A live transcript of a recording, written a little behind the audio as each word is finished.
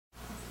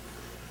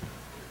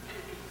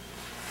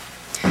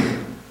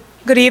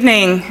Good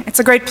evening. It's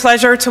a great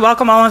pleasure to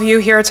welcome all of you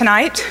here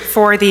tonight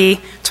for the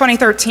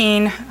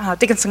 2013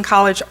 Dickinson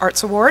College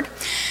Arts Award.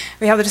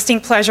 We have the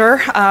distinct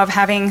pleasure of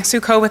having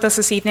Sue Coe with us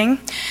this evening,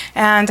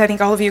 and I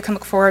think all of you can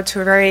look forward to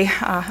a very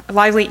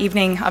lively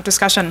evening of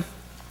discussion.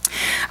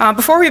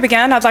 Before we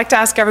begin, I'd like to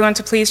ask everyone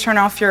to please turn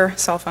off your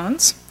cell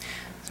phones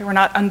so we're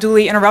not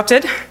unduly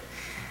interrupted,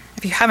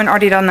 if you haven't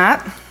already done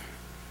that.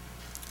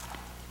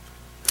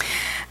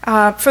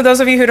 For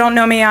those of you who don't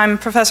know me, I'm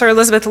Professor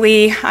Elizabeth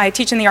Lee. I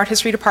teach in the Art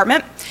History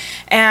Department.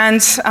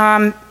 And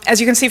as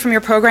you can see from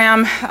your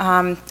program,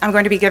 I'm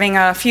going to be giving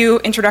a few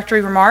introductory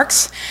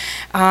remarks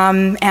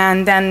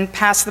and then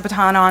pass the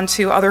baton on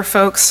to other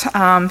folks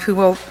who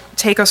will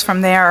take us from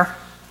there.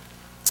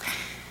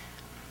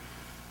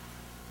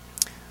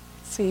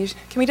 Let's see,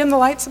 can we dim the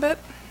lights a bit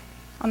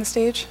on the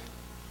stage?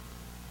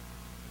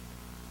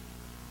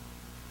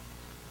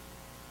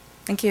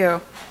 Thank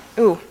you.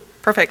 Ooh,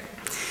 perfect.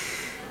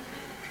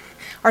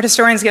 Art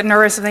historians get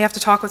nervous if they have to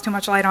talk with too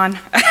much light on.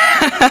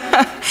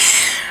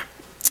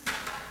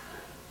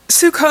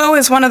 Sue Coe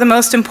is one of the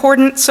most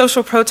important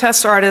social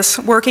protest artists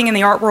working in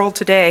the art world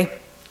today.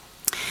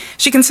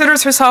 She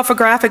considers herself a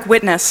graphic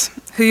witness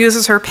who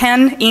uses her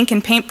pen, ink,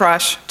 and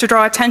paintbrush to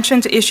draw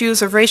attention to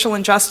issues of racial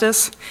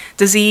injustice,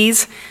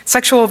 disease,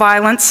 sexual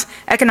violence,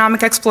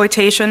 economic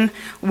exploitation,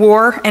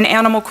 war, and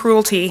animal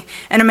cruelty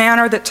in a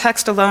manner that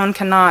text alone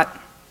cannot.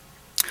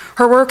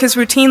 Her work is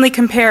routinely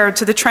compared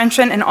to the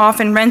trenchant and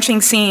often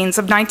wrenching scenes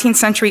of 19th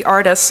century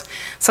artists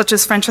such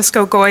as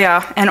Francisco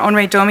Goya and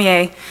Honoré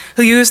Daumier,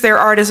 who used their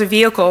art as a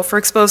vehicle for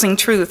exposing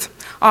truth,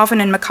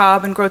 often in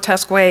macabre and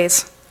grotesque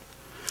ways.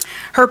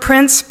 Her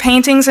prints,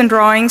 paintings, and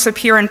drawings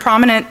appear in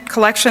prominent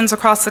collections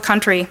across the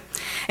country,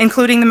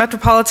 including the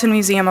Metropolitan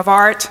Museum of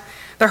Art,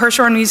 the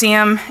Hirshhorn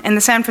Museum, and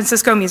the San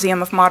Francisco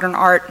Museum of Modern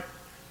Art.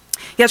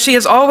 Yet she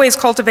has always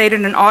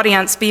cultivated an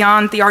audience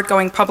beyond the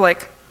art-going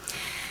public.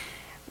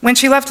 When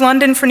she left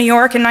London for New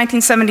York in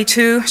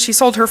 1972, she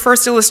sold her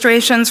first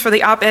illustrations for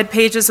the op-ed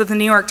pages of the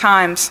New York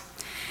Times,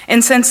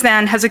 and since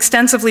then has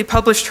extensively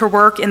published her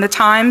work in the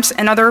Times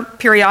and other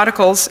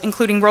periodicals,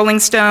 including Rolling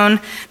Stone,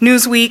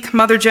 Newsweek,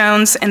 Mother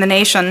Jones, and The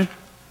Nation.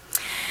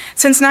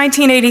 Since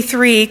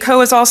 1983, Coe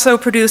has also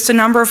produced a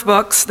number of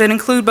books that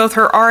include both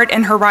her art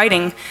and her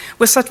writing,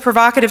 with such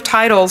provocative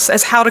titles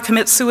as How to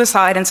Commit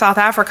Suicide in South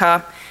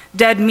Africa,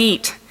 Dead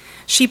Meat,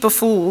 Sheep of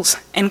Fools,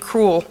 and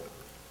Cruel.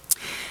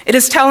 It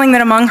is telling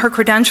that among her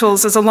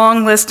credentials is a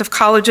long list of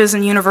colleges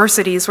and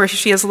universities where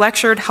she has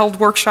lectured, held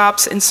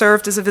workshops, and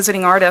served as a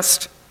visiting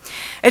artist.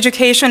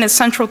 Education is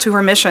central to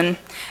her mission,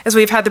 as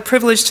we've had the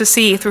privilege to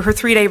see through her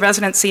 3-day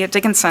residency at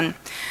Dickinson,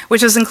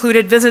 which has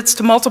included visits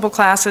to multiple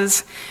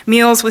classes,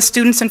 meals with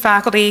students and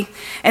faculty,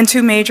 and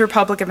 2 major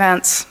public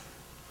events.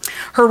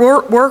 Her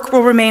work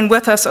will remain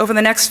with us over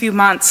the next few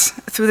months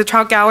through the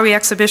Trout Gallery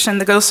exhibition,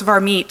 The Ghosts of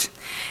Our Meat,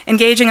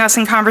 engaging us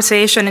in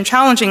conversation and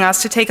challenging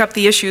us to take up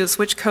the issues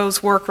which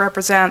Coe's work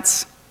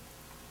represents.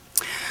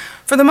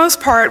 For the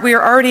most part, we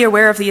are already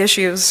aware of the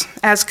issues,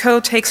 as Coe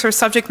takes her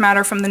subject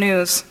matter from the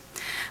news.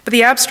 But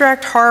the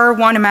abstract horror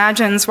one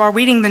imagines while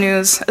reading the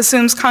news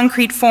assumes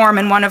concrete form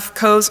in one of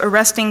Coe's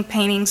arresting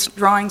paintings,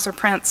 drawings, or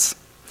prints.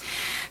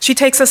 She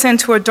takes us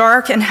into a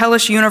dark and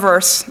hellish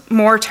universe,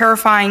 more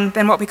terrifying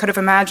than what we could have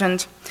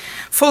imagined,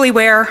 fully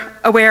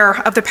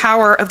aware of the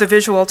power of the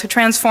visual to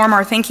transform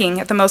our thinking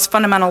at the most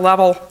fundamental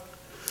level.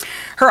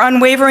 Her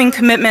unwavering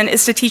commitment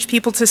is to teach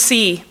people to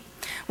see,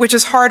 which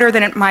is harder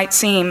than it might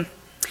seem.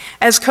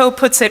 As Coe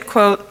puts it,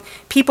 quote,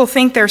 "People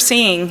think they're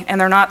seeing and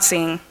they're not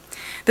seeing.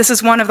 This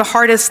is one of the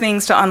hardest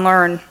things to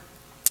unlearn.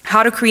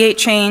 How to create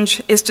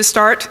change is to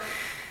start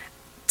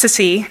to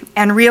see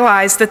and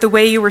realize that the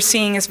way you were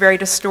seeing is very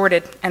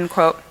distorted," end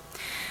quote.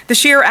 The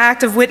sheer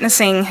act of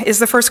witnessing is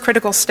the first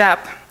critical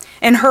step.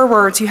 In her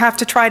words, you have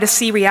to try to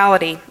see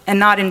reality and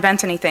not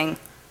invent anything.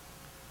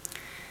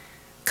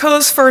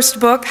 Coe's first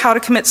book, How to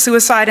Commit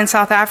Suicide in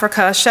South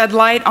Africa, shed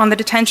light on the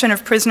detention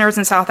of prisoners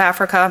in South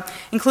Africa,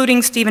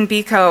 including Stephen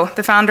Biko,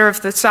 the founder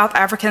of the South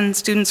African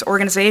Students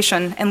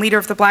Organization and leader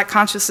of the Black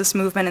Consciousness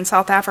Movement in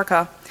South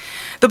Africa.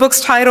 The book's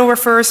title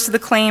refers to the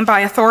claim by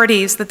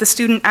authorities that the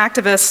student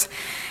activists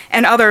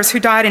and others who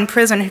died in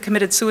prison had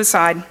committed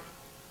suicide.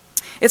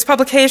 Its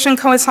publication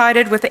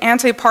coincided with the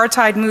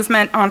anti-apartheid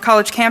movement on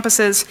college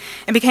campuses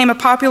and became a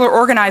popular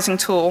organizing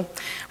tool,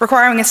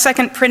 requiring a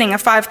second printing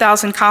of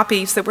 5,000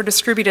 copies that were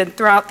distributed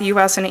throughout the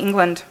US and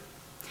England.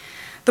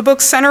 The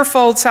book's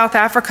centerfold, South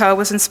Africa,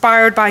 was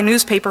inspired by a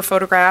newspaper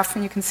photograph,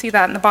 and you can see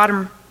that in the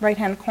bottom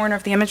right-hand corner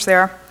of the image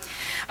there,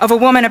 of a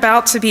woman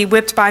about to be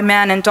whipped by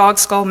men in dog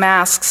skull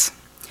masks.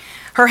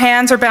 Her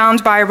hands are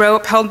bound by a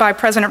rope held by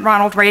President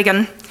Ronald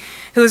Reagan,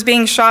 who is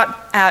being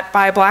shot at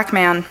by a black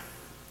man.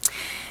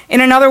 In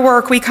another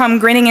work, We Come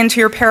Grinning Into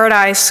Your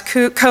Paradise,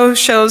 Coe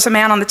shows a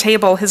man on the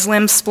table, his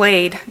limbs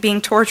splayed,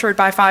 being tortured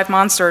by 5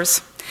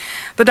 monsters.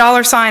 The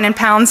 $ and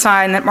pound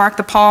sign that mark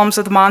the palms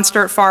of the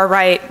monster at far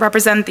right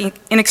represent the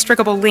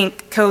inextricable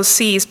link Coe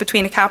sees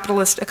between a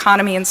capitalist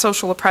economy and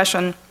social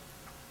oppression.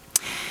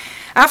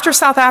 After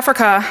South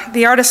Africa,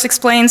 the artist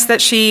explains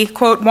that she,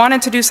 quote,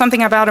 wanted to do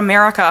something about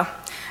America,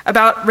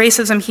 about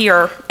racism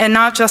here, and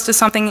not just as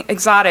something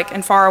exotic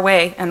and far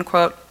away, end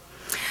quote.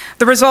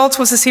 The result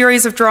was a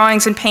series of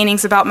drawings and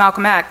paintings about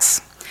Malcolm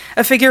X,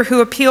 a figure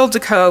who appealed to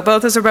Coe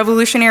both as a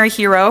revolutionary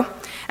hero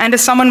and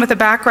as someone with a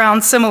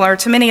background similar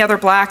to many other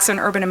blacks in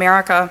urban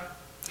America.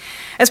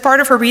 As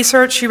part of her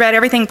research, she read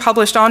everything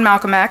published on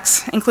Malcolm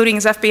X, including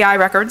his FBI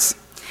records,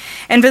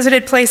 and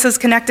visited places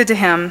connected to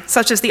him,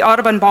 such as the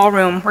Audubon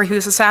Ballroom, where he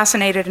was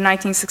assassinated in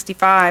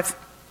 1965.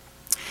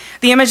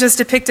 The images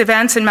depict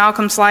events in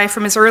Malcolm's life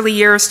from his early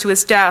years to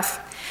his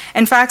death,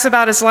 and facts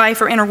about his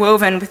life are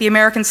interwoven with the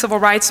American Civil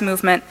Rights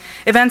Movement,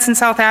 events in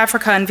South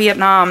Africa and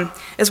Vietnam,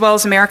 as well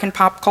as American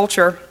pop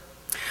culture.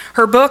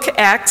 Her book,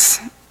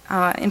 X,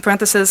 in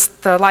parentheses,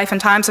 The Life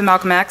and Times of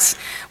Malcolm X,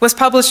 was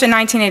published in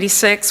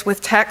 1986 with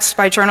text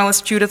by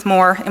journalist Judith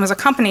Moore and was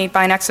accompanied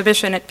by an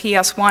exhibition at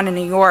PS1 in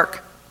New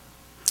York.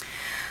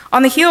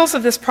 On the heels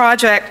of this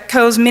project,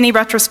 Coe's mini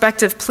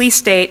retrospective Police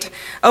State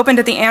opened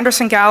at the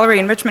Anderson Gallery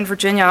in Richmond,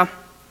 Virginia.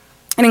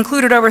 It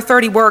included over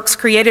 30 works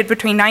created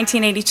between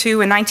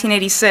 1982 and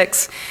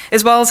 1986,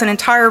 as well as an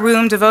entire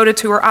room devoted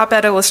to her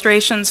op-ed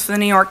illustrations for the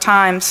New York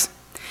Times.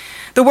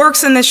 The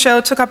works in this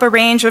show took up a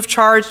range of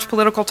charged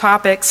political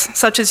topics,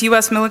 such as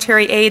U.S.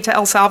 military aid to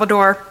El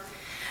Salvador,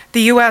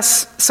 the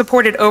U.S.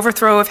 supported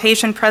overthrow of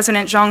Haitian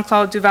President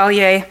Jean-Claude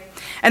Duvalier,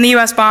 and the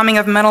U.S. bombing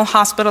of a mental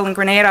hospital in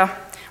Grenada,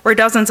 where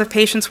dozens of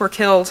patients were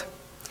killed.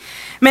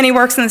 Many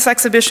works in this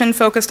exhibition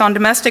focused on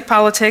domestic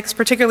politics,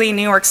 particularly in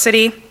New York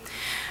City.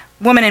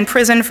 Woman in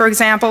Prison, for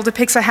example,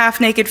 depicts a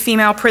half-naked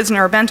female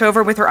prisoner bent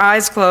over with her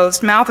eyes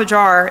closed, mouth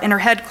ajar, and her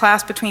head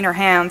clasped between her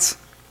hands.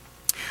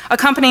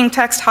 Accompanying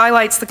text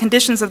highlights the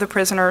conditions of the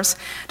prisoners,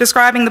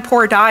 describing the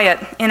poor diet,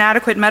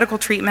 inadequate medical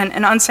treatment,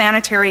 and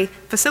unsanitary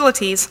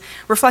facilities,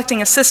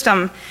 reflecting a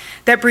system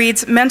that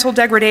breeds mental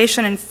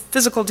degradation and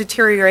physical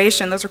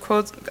deterioration, those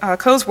are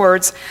Coe's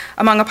words,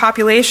 among a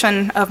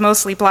population of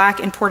mostly black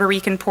and Puerto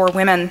Rican poor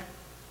women.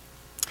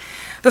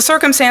 The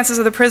circumstances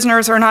of the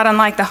prisoners are not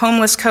unlike the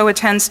homeless Coe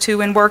attends to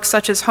in works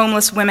such as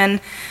Homeless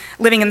Women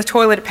Living in the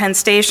Toilet at Penn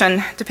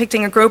Station,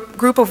 depicting a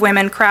group of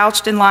women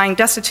crouched and lying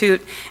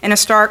destitute in a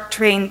stark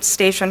train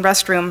station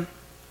restroom.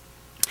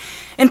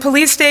 In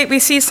Police State, we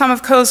see some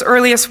of Coe's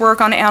earliest work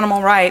on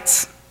animal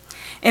rights.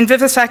 In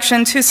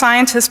Vivisection, two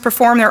scientists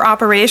perform their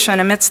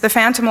operation amidst the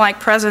phantom-like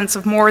presence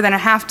of more than a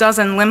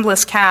half-dozen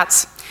limbless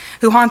cats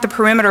who haunt the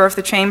perimeter of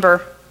the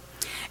chamber.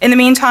 In the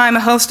meantime,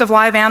 a host of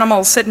live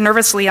animals sit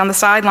nervously on the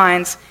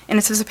sidelines in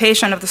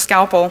anticipation of the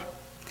scalpel.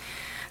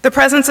 The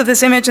presence of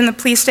this image in the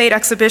Police State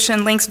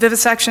exhibition links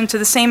vivisection to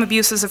the same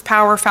abuses of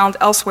power found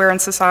elsewhere in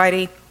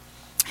society.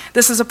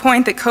 This is a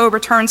point that Coe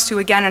returns to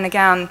again and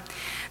again.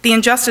 The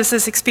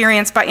injustices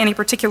experienced by any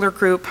particular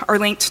group are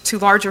linked to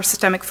larger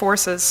systemic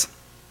forces.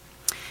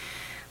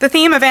 The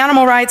theme of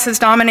animal rights has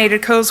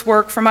dominated Coe's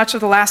work for much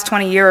of the last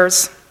 20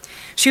 years.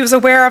 She was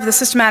aware of the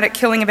systematic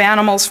killing of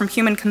animals from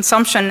human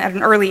consumption at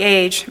an early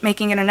age,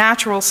 making it a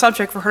natural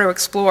subject for her to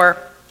explore.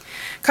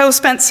 Coe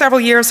spent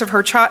 7 years of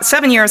her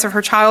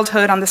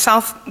childhood on the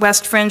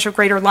southwest fringe of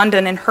Greater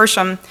London in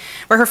Hersham,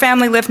 where her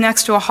family lived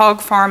next to a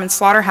hog farm and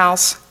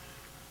slaughterhouse.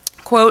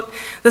 Quote,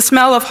 "The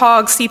smell of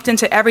hogs seeped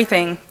into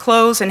everything,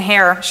 clothes and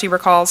hair," she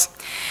recalls,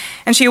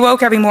 and she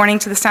awoke every morning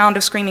to the sound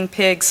of screaming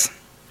pigs.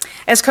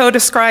 As Coe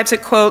describes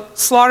it, quote,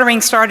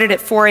 "Slaughtering started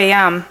at 4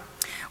 a.m.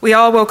 We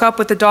all woke up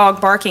with the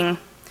dog barking.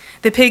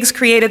 The pigs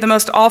created the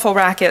most awful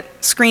racket,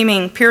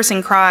 screaming,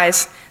 piercing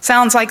cries,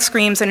 sounds like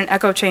screams in an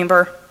echo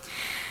chamber.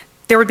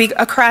 There would be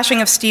a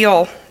crashing of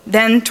steel.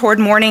 Then, toward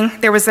morning,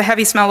 there was the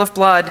heavy smell of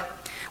blood,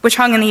 which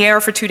hung in the air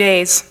for 2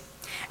 days.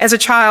 As a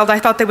child, I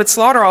thought they would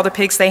slaughter all the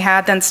pigs they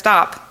had, then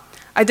stop.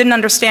 I didn't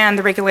understand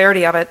the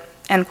regularity of it,"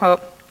 end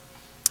quote.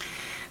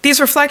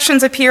 These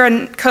reflections appear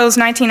in Coe's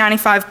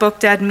 1995 book,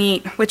 Dead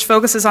Meat, which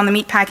focuses on the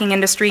meatpacking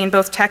industry in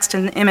both text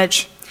and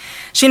image.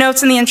 She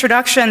notes in the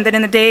introduction that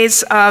in the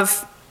days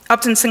of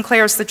Upton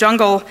Sinclair's The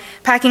Jungle,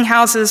 packing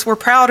houses were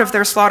proud of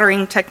their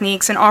slaughtering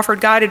techniques and offered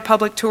guided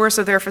public tours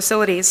of their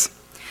facilities.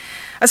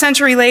 A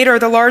century later,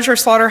 the larger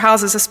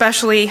slaughterhouses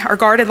especially are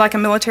guarded like a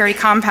military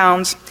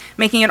compound,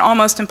 making it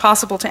almost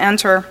impossible to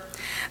enter.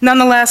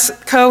 Nonetheless,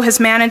 Coe has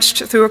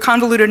managed through a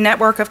convoluted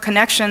network of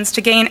connections to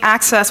gain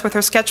access with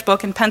her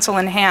sketchbook and pencil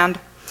in hand.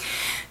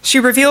 She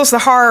reveals the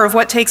horror of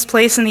what takes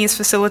place in these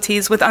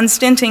facilities with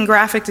unstinting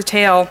graphic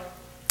detail,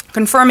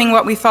 confirming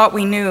what we thought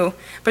we knew,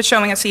 but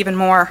showing us even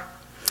more.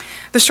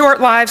 The short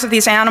lives of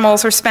these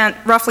animals are spent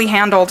roughly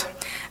handled.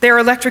 They are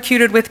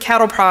electrocuted with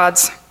cattle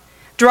prods,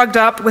 drugged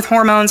up with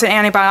hormones and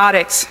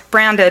antibiotics,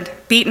 branded,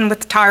 beaten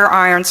with tire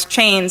irons,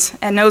 chains,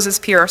 and noses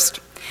pierced.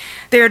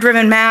 They are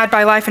driven mad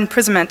by life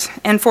imprisonment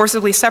and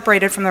forcibly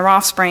separated from their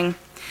offspring.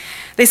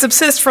 They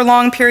subsist for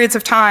long periods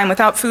of time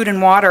without food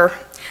and water.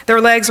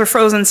 Their legs are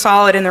frozen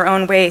solid in their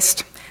own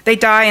waste. They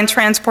die in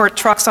transport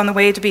trucks on the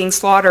way to being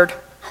slaughtered,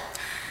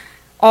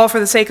 all for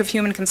the sake of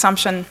human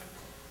consumption.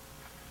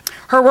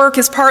 Her work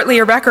is partly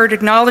a record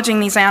acknowledging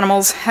these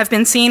animals have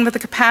been seen with the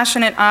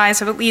compassionate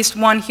eyes of at least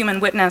one human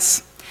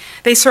witness.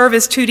 They serve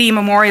as 2D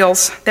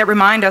memorials that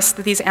remind us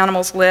that these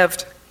animals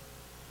lived.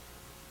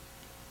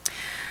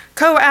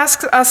 Coe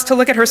asks us to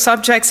look at her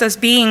subjects as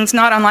beings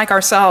not unlike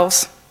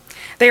ourselves.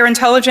 They are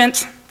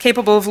intelligent,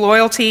 capable of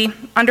loyalty,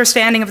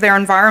 understanding of their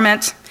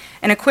environment,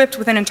 and equipped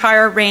with an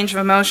entire range of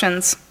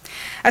emotions.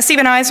 As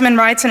Stephen Eisenman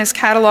writes in his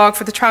catalog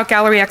for the Trout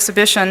Gallery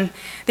exhibition,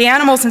 the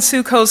animals in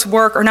Sue Coe's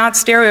work are not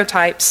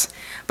stereotypes,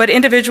 but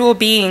individual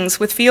beings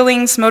with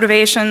feelings,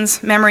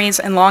 motivations, memories,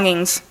 and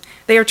longings.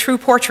 They are true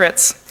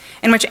portraits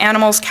in which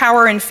animals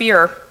cower in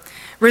fear,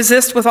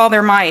 resist with all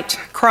their might,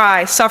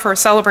 cry, suffer,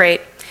 celebrate,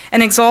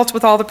 and exult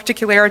with all the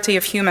particularity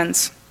of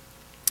humans.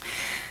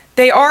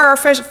 They are our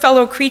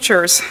fellow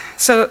creatures,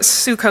 so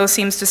Sue Coe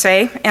seems to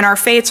say, and our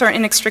fates are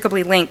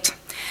inextricably linked,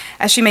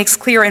 as she makes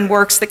clear in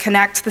works that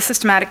connect the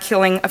systematic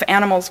killing of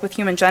animals with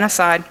human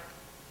genocide.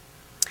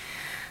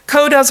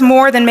 Coe does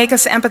more than make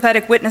us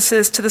empathetic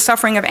witnesses to the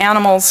suffering of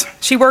animals.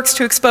 She works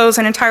to expose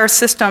an entire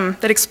system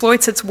that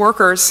exploits its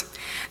workers,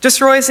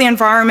 destroys the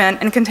environment,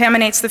 and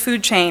contaminates the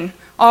food chain,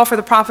 all for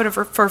the profit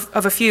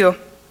of a few.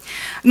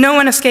 No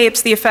one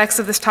escapes the effects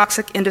of this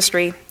toxic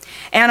industry.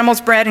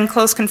 Animals bred in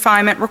close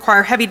confinement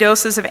require heavy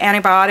doses of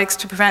antibiotics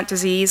to prevent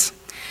disease.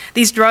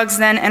 These drugs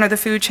then enter the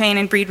food chain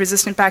and breed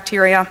resistant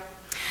bacteria.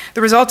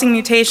 The resulting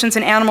mutations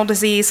in animal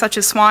disease, such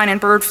as swine and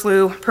bird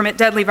flu, permit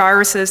deadly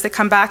viruses that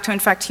come back to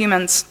infect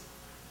humans.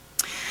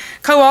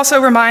 Coe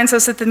also reminds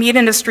us that the meat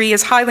industry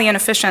is highly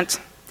inefficient.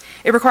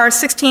 It requires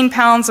 16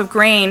 pounds of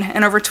grain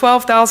and over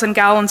 12,000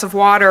 gallons of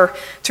water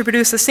to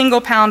produce a single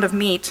pound of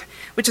meat,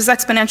 which is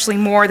exponentially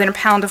more than a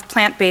pound of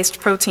plant-based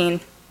protein.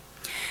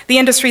 The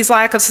industry's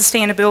lack of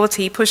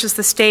sustainability pushes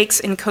the stakes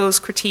in Coe's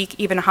critique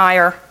even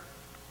higher.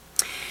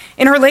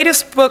 In her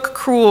latest book,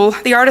 Cruel,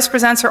 the artist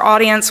presents her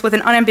audience with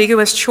an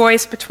unambiguous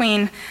choice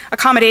between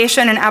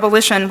accommodation and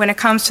abolition when it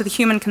comes to the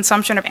human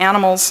consumption of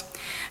animals.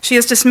 She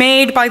is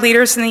dismayed by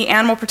leaders in the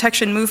animal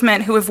protection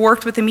movement who have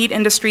worked with the meat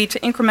industry to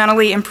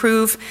incrementally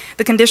improve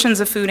the conditions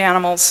of food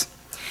animals.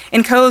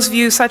 In Coe's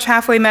view, such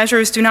halfway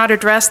measures do not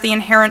address the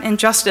inherent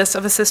injustice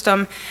of a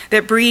system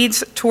that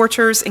breeds,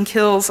 tortures, and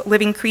kills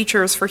living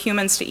creatures for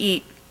humans to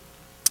eat.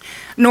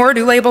 Nor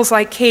do labels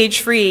like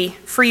cage-free,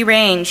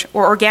 free-range,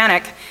 or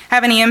organic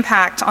have any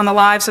impact on the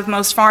lives of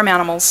most farm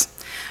animals.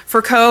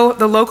 For Coe,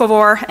 the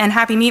locavore and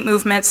happy meat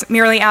movements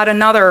merely add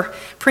another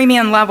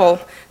premium level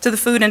to the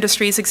food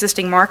industry's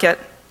existing market.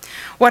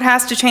 What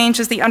has to change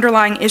is the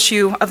underlying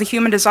issue of the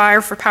human desire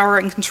for power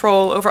and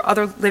control over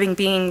other living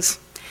beings.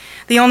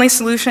 The only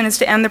solution is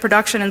to end the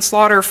production and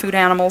slaughter of food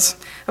animals,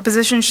 a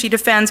position she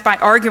defends by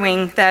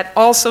arguing that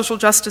all social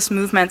justice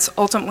movements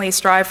ultimately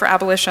strive for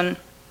abolition.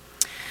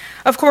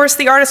 Of course,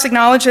 the artist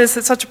acknowledges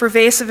that such a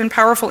pervasive and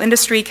powerful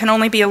industry can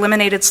only be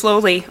eliminated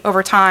slowly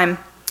over time.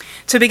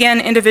 To begin,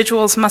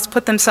 individuals must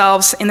put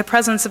themselves in the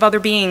presence of other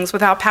beings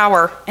without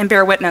power and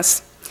bear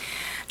witness.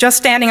 Just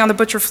standing on the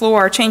butcher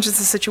floor changes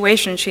the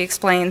situation, she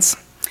explains.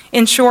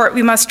 In short,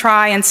 we must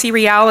try and see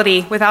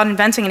reality without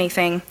inventing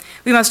anything.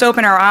 We must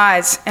open our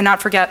eyes and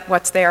not forget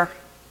what's there.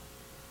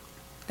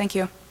 Thank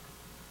you.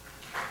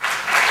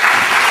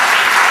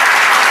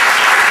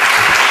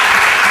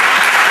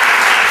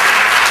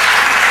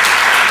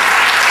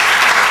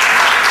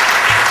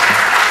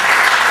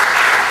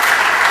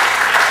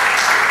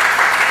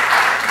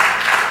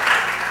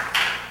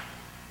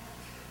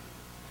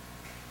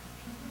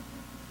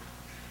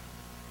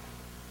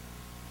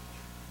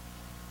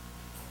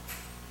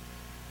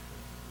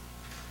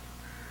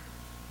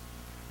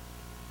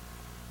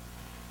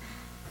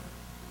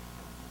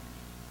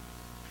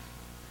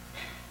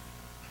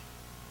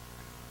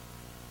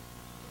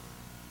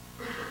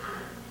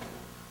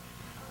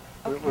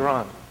 We're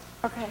on.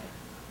 Okay.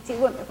 Do you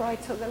want the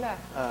right or the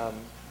left? You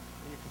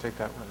can take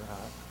that one.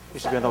 You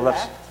should be on the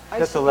left.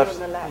 That's the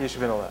left. You should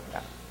be on the left.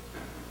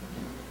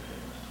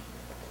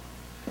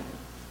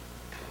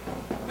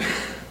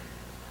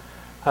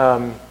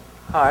 Yeah.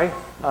 Hi,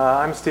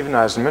 I'm Stephen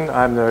Eisenman.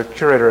 I'm the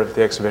curator of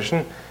the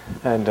exhibition,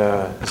 and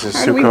this is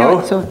Sue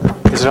Coe.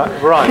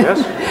 We're on,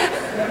 yes?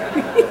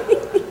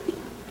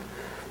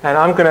 And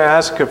I'm going to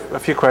ask a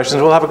few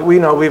questions. We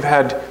know we've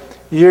had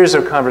years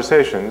of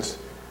conversations.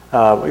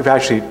 We've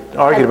actually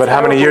argued about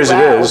how many years it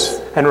is,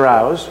 and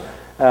rows.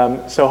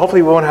 So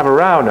hopefully we won't have a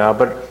row now,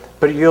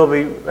 but you'll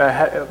be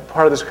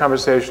part of this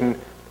conversation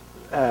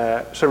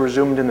sort of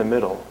resumed in the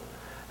middle.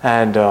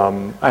 And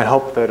I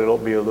hope that it'll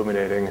be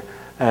illuminating.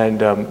 And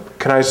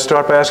can I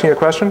start by asking you a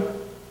question?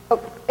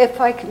 Oh,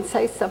 if I can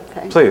say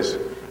something. Please.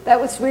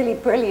 That was really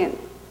brilliant,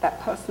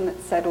 that person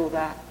that said all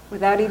that,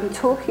 without even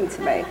talking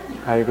to me.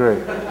 I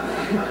agree.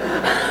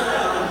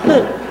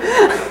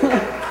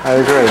 I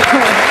agree.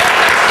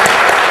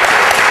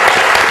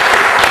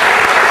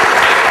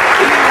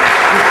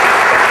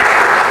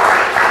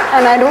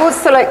 And I'd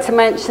also like to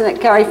mention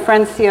that Gary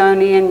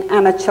Francione and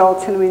Anna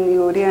Charlton are in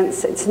the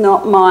audience. It's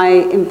not my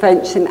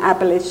invention,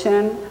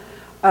 abolition.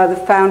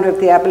 The founder of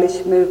the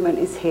abolition movement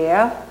is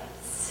here,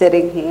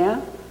 sitting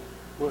here.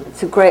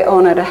 It's a great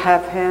honor to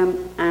have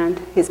him and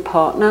his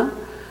partner.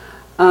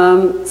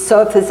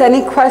 So if there's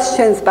any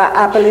questions about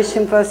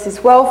abolition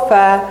versus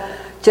welfare,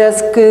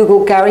 just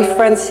Google Gary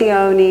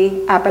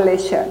Francione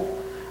abolition,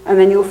 and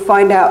then you'll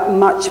find out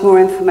much more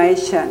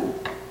information.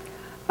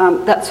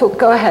 That's all.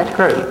 Go ahead.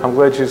 Great. I'm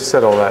glad you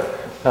said all that.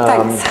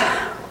 Thanks.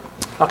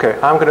 Okay,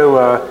 I'm going to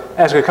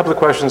ask you a couple of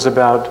questions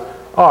about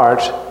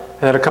art,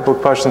 and then a couple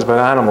of questions about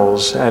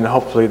animals, and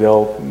hopefully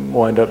they'll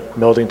wind up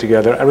melding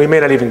together. And we may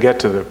not even get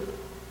to the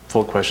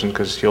full question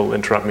because you'll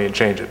interrupt me and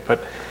change it. But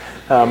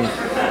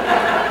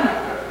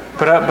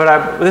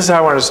this is how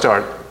I want to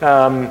start.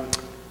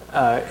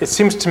 It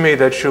seems to me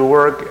that your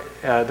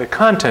work, the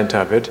content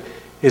of it,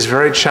 is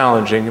very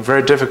challenging,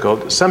 very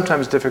difficult,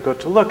 sometimes difficult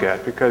to look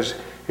at because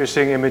you're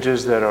seeing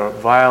images that are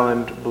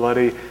violent,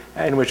 bloody,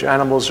 in which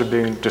animals are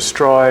being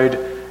destroyed,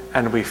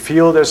 and we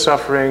feel their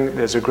suffering.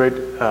 There's a great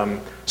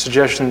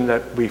suggestion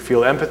that we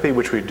feel empathy,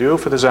 which we do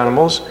for those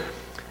animals.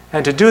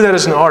 And to do that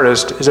as an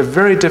artist is a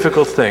very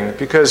difficult thing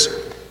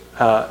because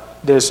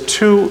there's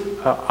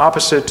two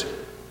opposite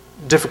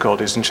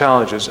difficulties and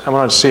challenges. I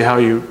want to see how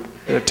you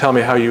tell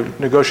me how you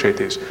negotiate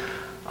these.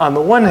 On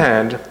the one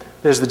hand,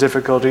 there's the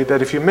difficulty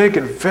that if you make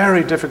it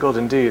very difficult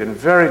indeed and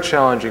very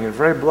challenging and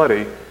very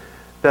bloody,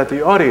 that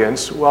the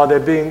audience, while they're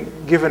being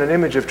given an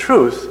image of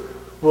truth,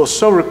 will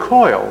so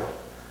recoil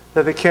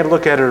that they can't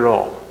look at it at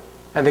all.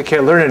 And they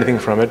can't learn anything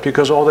from it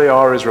because all they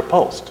are is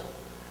repulsed.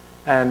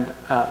 And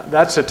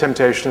that's a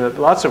temptation that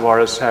lots of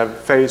artists have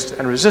faced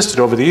and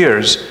resisted over the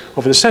years,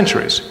 over the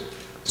centuries.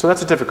 So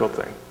that's a difficult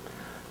thing.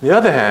 On the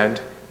other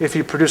hand, if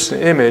you produce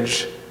an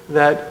image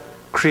that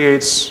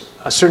creates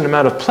a certain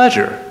amount of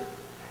pleasure,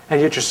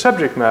 and yet your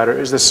subject matter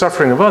is the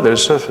suffering of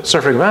others,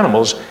 suffering of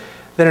animals,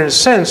 then in a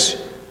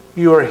sense,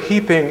 you are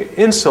heaping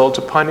insult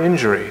upon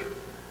injury,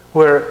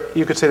 where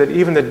you could say that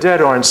even the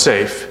dead aren't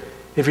safe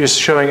if you're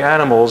showing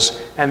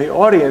animals and the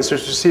audience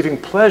is receiving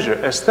pleasure,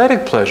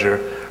 aesthetic pleasure,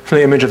 from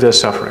the image of their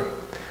suffering.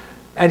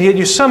 And yet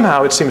you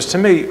somehow, it seems to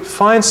me,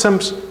 find some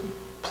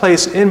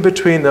place in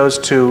between those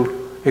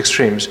two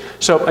extremes.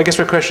 So I guess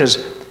my question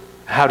is,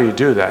 how do you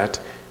do that?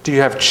 Do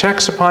you have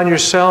checks upon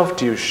yourself?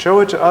 Do you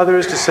show it to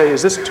others to say,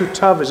 is this too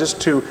tough? Is this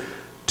too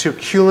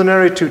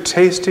culinary, too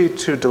tasty,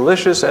 too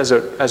delicious as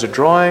a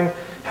drawing?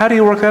 How do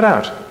you work that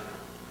out?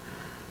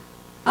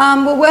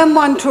 Well, when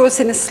one draws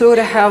in a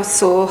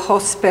slaughterhouse or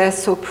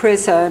hospice or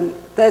prison,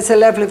 there's a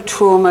level of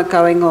trauma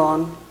going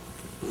on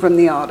from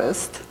the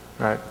artist.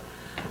 Right.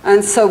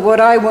 And so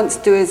what I want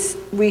to do is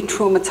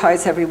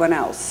re-traumatize everyone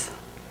else.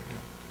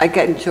 I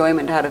get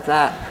enjoyment out of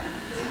that.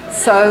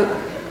 So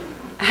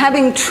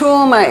having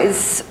trauma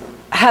is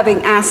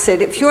having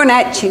acid. If you're an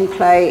etching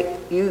plate,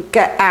 you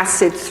get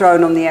acid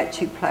thrown on the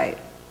etching plate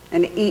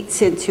and it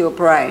eats into your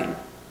brain.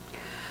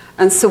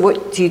 And so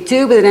what do you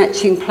do with an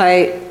etching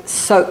plate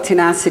soaked in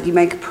acid? You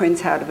make a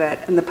print out of it,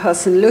 and the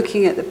person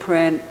looking at the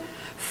print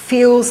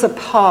feels a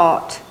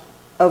part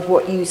of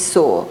what you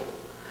saw.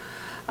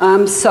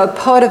 So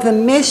part of the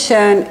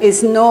mission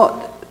is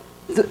not,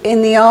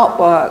 in the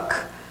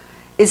artwork,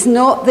 is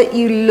not that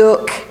you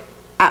look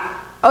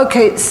at,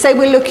 okay, say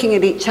we're looking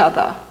at each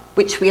other,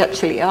 which we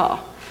actually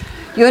are.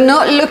 You're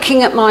not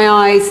looking at my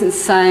eyes and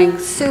saying,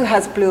 Sue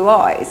has blue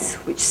eyes,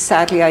 which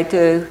sadly I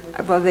do,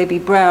 I'd rather they be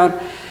brown.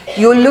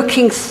 You're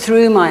looking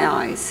through my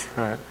eyes.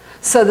 Right.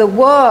 So the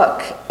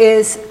work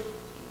is,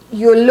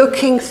 you're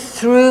looking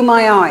through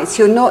my eyes.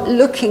 You're not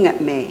looking at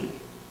me.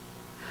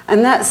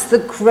 And that's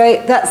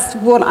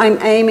what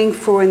I'm aiming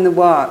for in the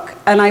work.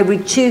 And I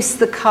reduce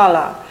the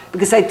color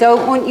because I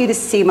don't want you to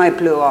see my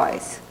blue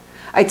eyes.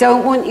 I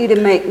don't want you to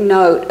make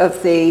note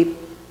of the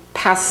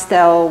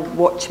pastel,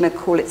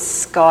 call it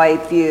sky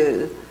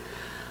view.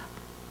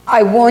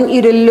 I want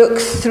you to look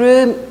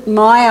through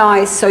my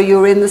eyes so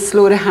you're in the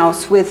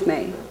slaughterhouse with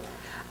me.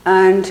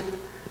 And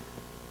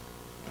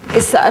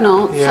is that an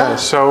answer? Yeah,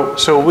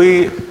 so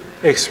we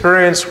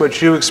experience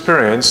what you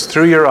experience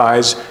through your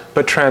eyes,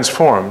 but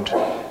transformed,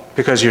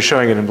 because you're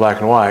showing it in black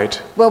and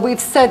white. Well, we've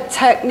said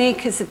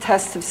technique is a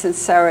test of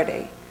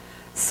sincerity.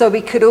 So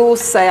we could all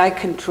say I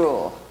can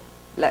draw,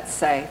 let's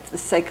say, for the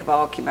sake of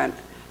argument,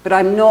 but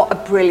I'm not a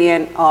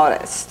brilliant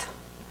artist.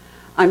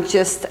 I'm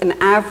just an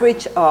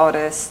average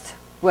artist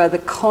where the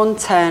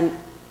content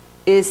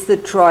is the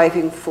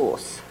driving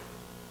force.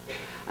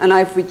 And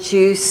I've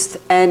reduced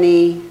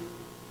any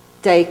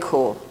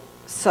decor.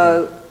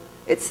 So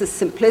it's the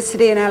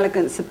simplicity and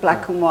elegance of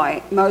black and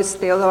white,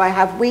 mostly, although I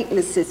have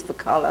weaknesses for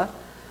color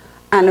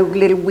and a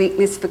little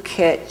weakness for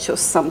kitsch or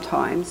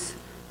sometimes.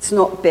 It's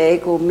not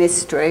big or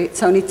mystery,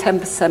 it's only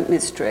 10%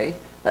 mystery.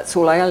 That's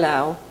all I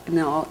allow in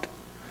art.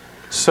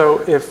 So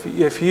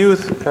if you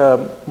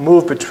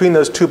move between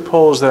those two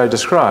poles that I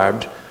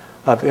described,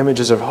 of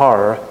images of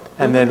horror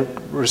and then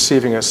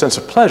receiving a sense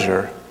of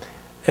pleasure,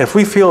 if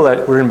we feel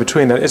that we're in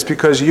between that, it's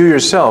because you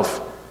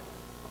yourself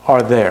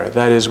are there.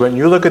 That is, when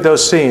you look at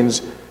those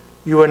scenes,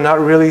 you are not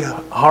really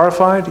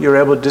horrified. You're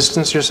able to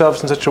distance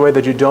yourself in such a way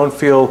that you don't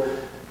feel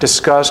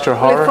disgust or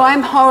horror. Well, if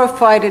I'm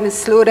horrified in a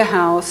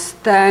slaughterhouse,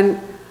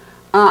 then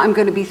I'm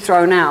going to be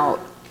thrown out.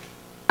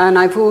 And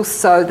I've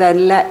also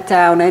then let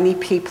down any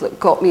people that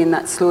got me in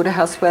that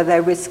slaughterhouse where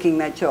they're risking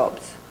their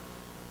jobs.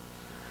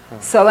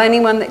 So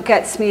anyone that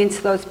gets me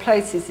into those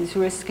places is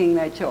risking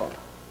their job.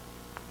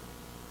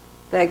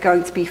 They're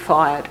going to be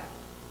fired.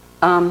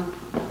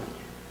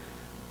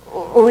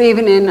 or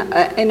even in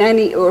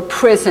any, or a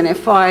prison,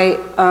 if I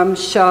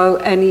show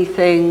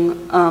anything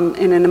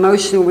in an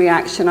emotional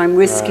reaction, I'm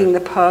risking the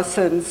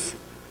person's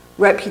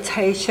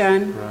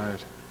reputation. Right.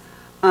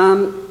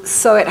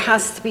 So it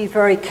has to be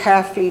very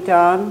carefully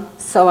done.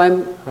 So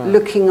I'm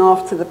looking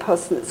after the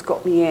person that's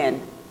got me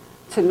in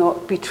to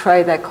not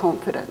betray their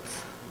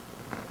confidence.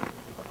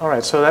 All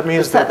right, so that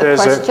means Is that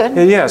there's the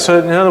question? yeah, so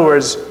in other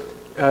words,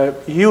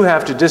 you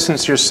have to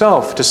distance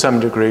yourself to some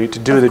degree to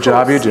do the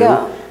job you do.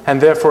 Yeah. And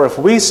therefore, if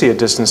we see a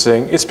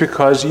distancing, it's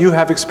because you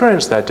have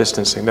experienced that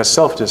distancing, that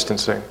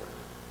self-distancing.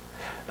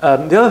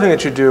 The other thing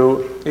that you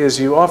do is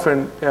you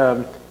often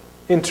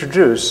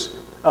introduce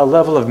a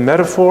level of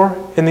metaphor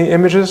in the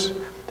images.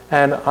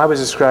 And I was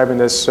describing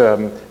this,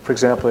 for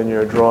example, in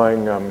your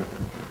drawing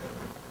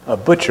a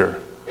butcher,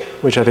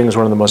 which I think is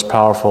one of the most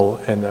powerful.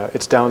 And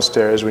it's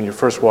downstairs. When you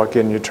first walk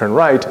in, you turn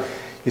right,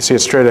 you see it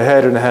straight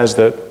ahead, and it has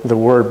the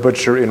word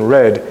butcher in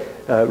red,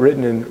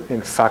 written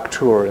in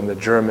Faktur, in the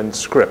German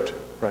script.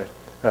 Right.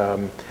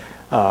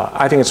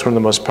 I think it's one of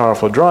the most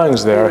powerful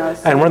drawings there.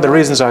 And one of the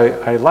reasons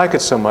I like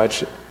it so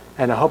much,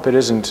 and I hope it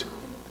isn't,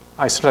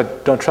 I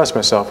sometimes don't trust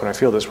myself when I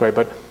feel this way,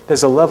 but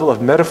there's a level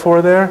of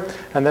metaphor there,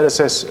 and that is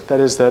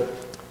that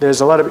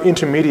there's a lot of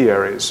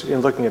intermediaries in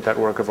looking at that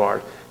work of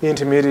art. The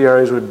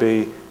intermediaries would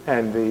be,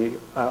 and the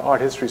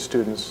art history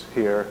students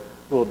here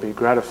will be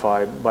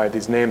gratified by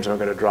these names I'm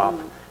going to drop,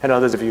 and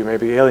others of you may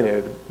be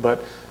alienated,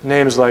 but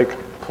names like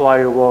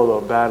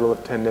Playuolo, Battle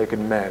of 10 Naked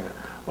Men,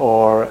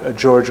 or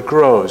George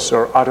Grosz,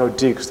 or Otto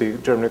Dix, the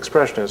German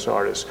Expressionist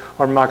artist,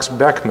 or Max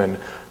Beckmann.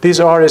 These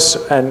artists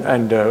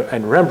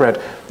and Rembrandt,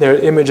 they're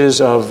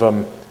images of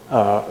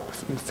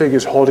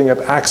figures holding up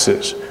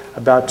axes,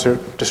 about to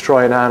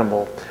destroy an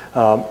animal.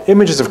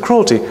 Images of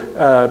cruelty,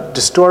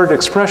 distorted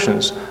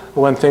expressions.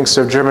 One thinks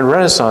of German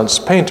Renaissance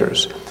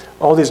painters.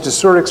 All these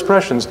distorted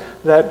expressions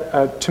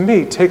that, to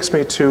me, takes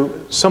me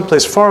to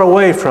someplace far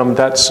away from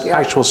that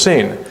actual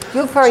scene.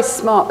 You're very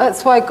smart.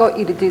 That's why I got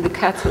you to do the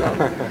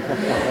catalogue.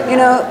 You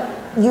know,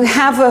 you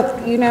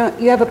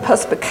have a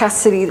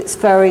perspicacity that's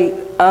very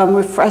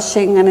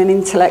refreshing, and an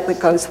intellect that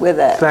goes with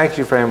it. Thank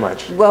you very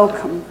much.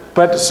 Welcome.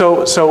 But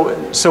so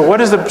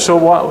what is the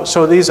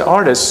so these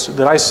artists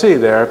that I see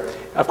there?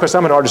 Of course,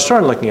 I'm an art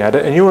historian looking at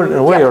it, and you, in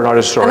a way, are an art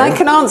historian. And I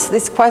can answer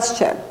this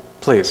question.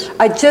 Please.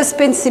 I've just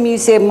been to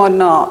Museum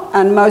Modern Art,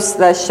 and most of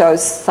their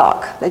shows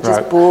suck. They're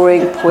just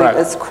boring,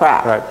 pointless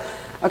crap. Right.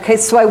 Okay,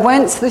 so I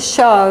went to the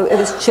show. It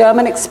was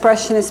German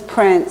Expressionist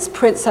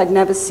prints I'd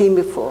never seen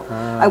before.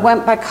 I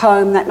went back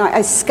home that night.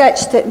 I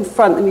sketched it in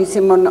front of the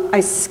Museum Modern Art.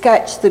 I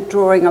sketched the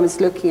drawing I was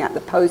looking at,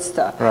 the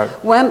poster.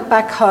 Right. Went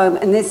back home,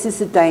 and this is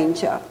the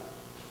danger.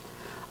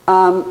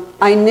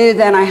 I knew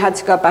then I had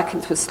to go back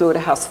into a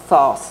slaughterhouse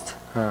fast,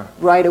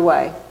 right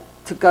away,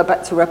 to go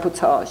back to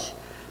reportage.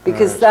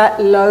 Because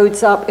that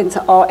loads up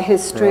into art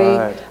history,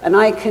 and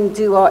I can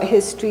do art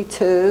history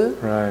too.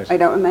 I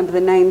don't remember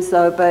the names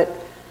though, but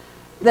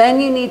then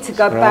you need to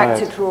go back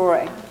to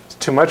drawing. It's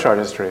too much art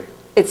history.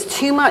 It's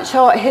too much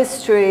art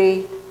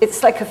history.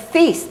 It's like a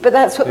feast, but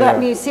that's what that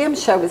museum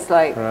show was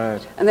like.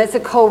 And there's a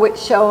Colwich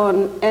show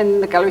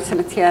in the Galerie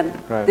Saint-Etienne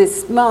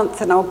this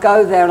month, and I'll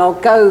go there and I'll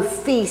go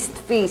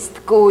feast,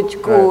 gorge.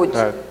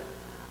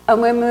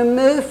 And when we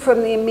move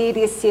from the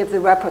immediacy of the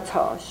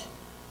reportage,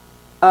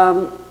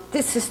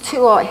 this is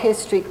too art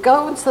history.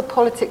 Go into the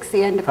politics,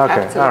 the end of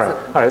capitalism.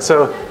 All right.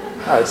 So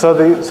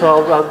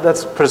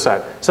let's put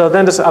aside. So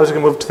then I was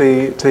going to move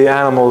to the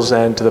animals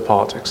and to the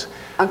politics.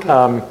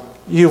 Okay.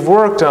 You've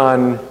worked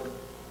on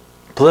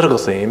political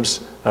themes,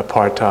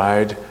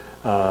 apartheid,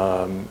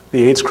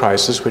 the AIDS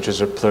crisis, which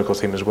is a political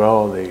theme as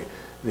well,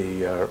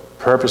 the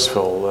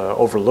purposeful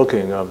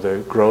overlooking of the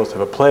growth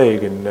of a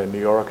plague in New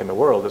York and the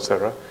world,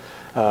 etc.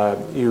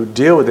 You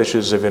deal with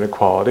issues of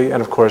inequality,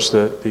 and of course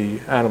the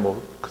animal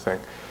thing.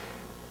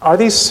 Are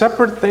these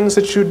separate things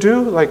that you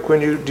do? Like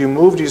when do you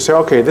move, do you say,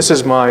 okay, this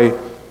is my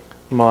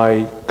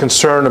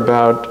concern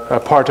about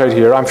apartheid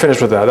here, I'm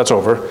finished with that, that's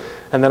over.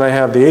 And then I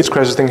have the AIDS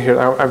crisis thing here,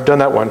 I've done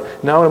that one.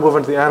 Now I move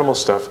into the animal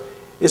stuff.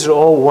 Is it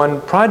all one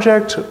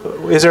project?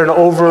 Is there an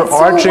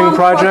overarching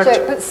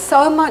project? But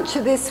so much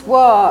of this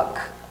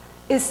work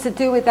is to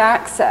do with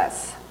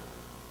access.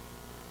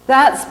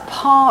 That's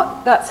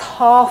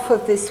half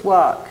of this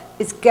work,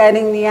 is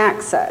getting the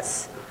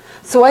access.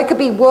 So I could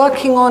be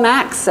working on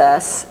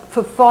access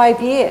for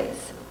 5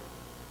 years.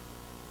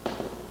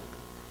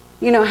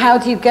 You know, how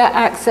do you get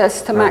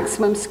access to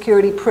maximum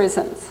security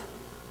prisons?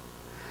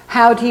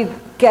 How do you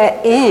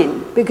get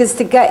in? Because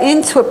to get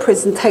into a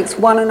prison takes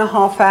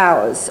 1.5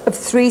 hours of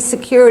 3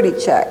 security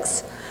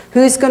checks.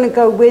 Who's going to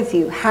go with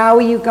you? How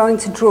are you going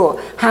to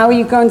draw? How are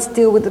you going to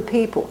deal with the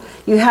people?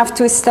 You have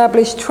to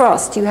establish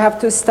trust. You have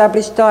to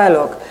establish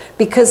dialogue.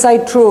 Because I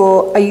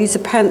draw, I use a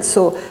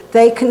pencil,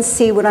 they can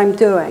see what I'm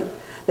doing.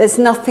 There's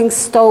nothing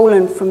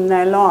stolen from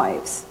their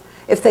lives.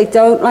 If they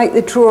don't like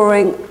the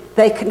drawing,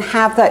 they can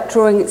have that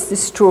drawing, it's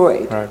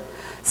destroyed.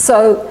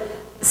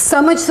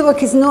 So much of the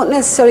work is not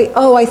necessarily,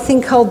 oh, I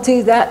think I'll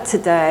do that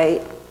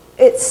today.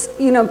 it's,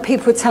 you know,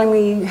 people are telling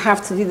me you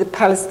have to do the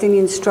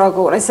Palestinian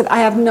struggle. And I said, I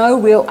have no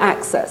real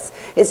access.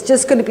 It's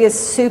just going to be a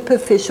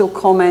superficial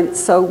comment,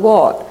 so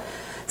what?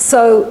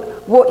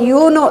 So what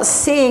you're not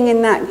seeing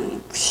in that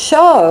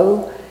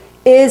show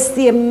is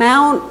the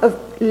amount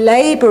of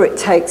labor it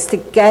takes to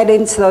get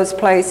into those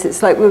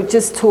places. Like we were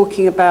just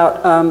talking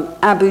about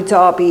Abu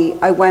Dhabi.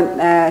 I went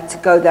there to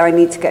go there. I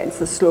need to get into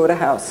the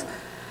slaughterhouse.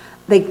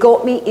 They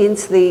got me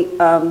into the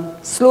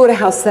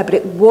slaughterhouse there, but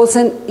it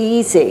wasn't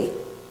easy.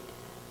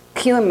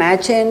 Can you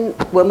imagine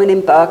a woman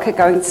in burqa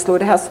going to the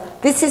slaughterhouse?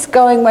 This is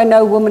going where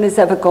no woman has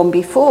ever gone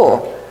before.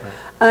 Right.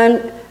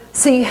 And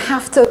so you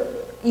have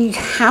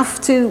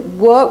to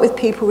work with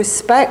people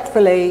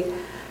respectfully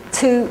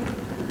to,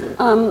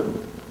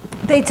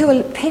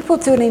 people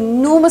do an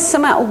enormous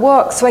amount of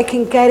work so they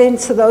can get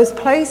into those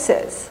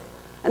places.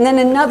 And then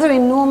another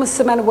enormous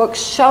amount of work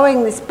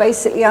showing this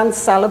basically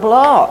unsellable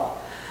art.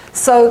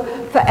 So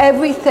for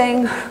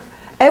everything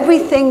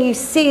you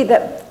see,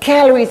 that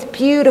gallery is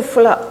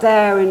beautiful up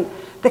there, and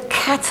the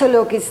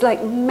catalogue is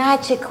like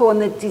magical,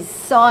 and the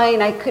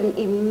design, I couldn't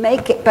even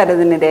make it better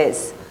than it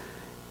is.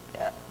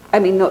 I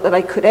mean, not that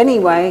I could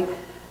anyway,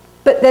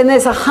 but then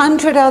there's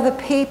 100 other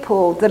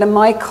people that are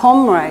my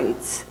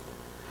comrades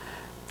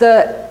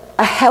that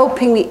are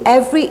helping me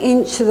every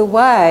inch of the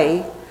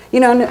way, you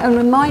know, and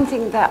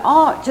reminding that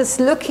art, just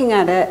looking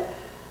at it,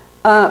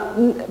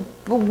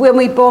 when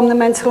we bombed the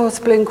mental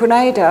hospital in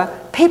Grenada,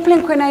 people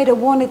in Grenada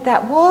wanted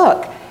that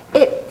work.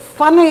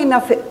 Funnily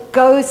enough, it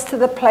goes to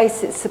the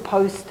place it's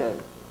supposed to.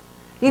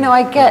 You know,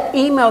 I get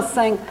emails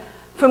saying,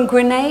 from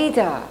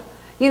Grenada,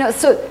 you know,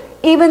 so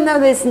even though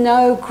there's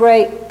no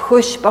great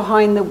push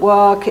behind the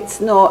work,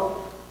 it's not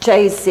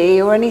Jay-Z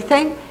or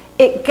anything,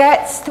 it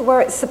gets to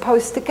where it's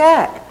supposed to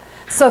get.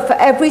 So for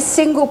every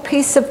single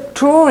piece of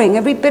drawing,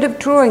 every bit of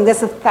drawing,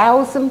 there's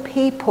 1,000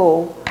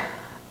 people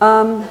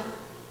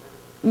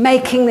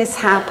making this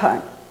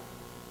happen.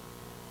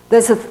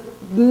 There's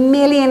 1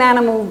 million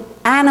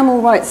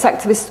animal rights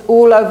activists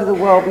all over the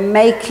world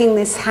making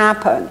this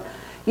happen.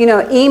 You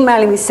know,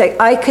 emailing me saying,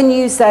 I can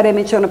use that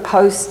image on a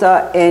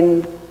poster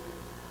in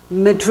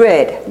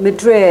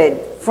Madrid,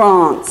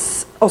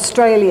 France,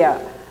 Australia.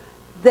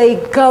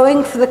 They're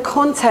going for the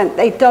content.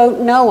 They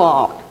don't know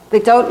art. They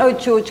don't know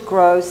George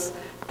Grosz.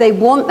 They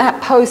want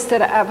that poster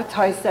to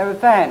advertise their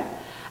event.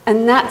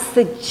 And that's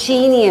the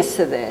genius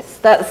of this.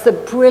 That's the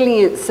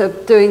brilliance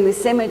of doing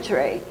this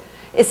imagery.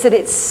 Is that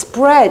it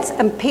spreads,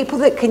 and people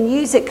that can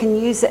use it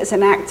as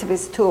an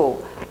activist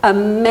tool.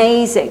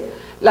 Amazing.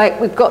 Like,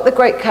 we've got the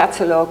great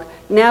catalogue.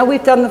 Now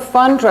we've done the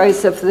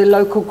fundraiser for the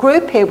local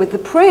group here with the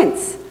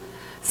prints.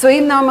 So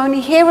even though I'm only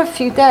here a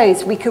few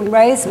days, we can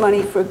raise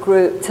money for a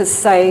group to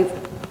save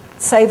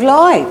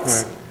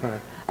lives. Right,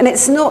 right. And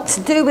it's not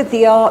to do with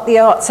the art. The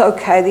art's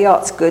okay, the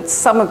art's good.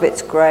 Some of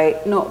it's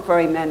great, not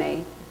very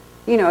many.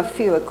 You know, a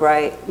few are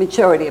great,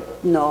 majority are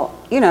not.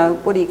 You know,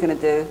 what are you going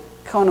to do?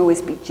 Can't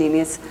always be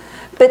genius.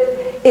 But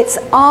it's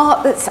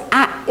art that's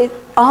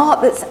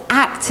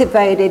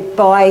activated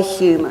by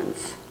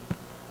humans.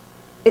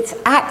 It's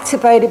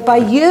activated by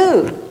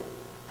you.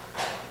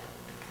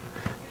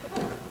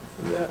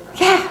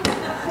 Yeah.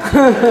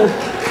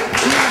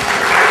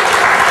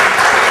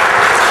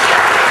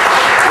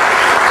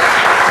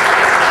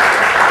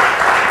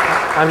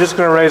 I'm just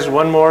going to raise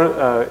one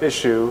more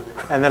issue,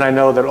 and then I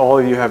know that all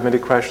of you have many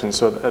questions,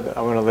 so I'm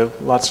going to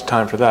leave lots of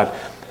time for that.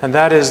 And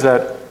that is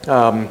that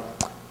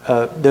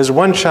there's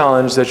one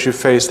challenge that you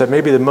face that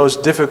may be the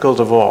most difficult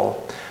of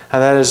all,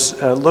 and that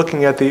is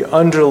looking at the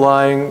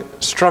underlying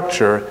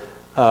structure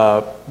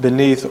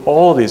beneath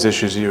all these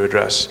issues you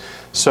address.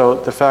 So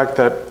the fact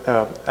that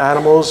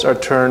animals are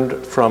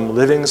turned from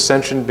living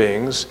sentient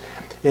beings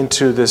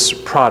into this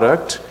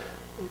product,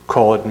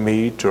 call it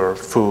meat or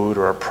food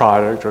or a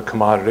product or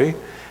commodity,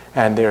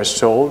 and they are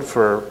sold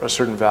for a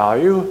certain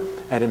value,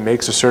 and it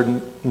makes a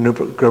certain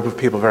group of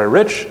people very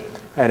rich,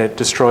 and it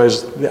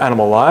destroys the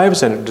animal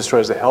lives, and it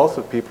destroys the health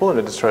of people, and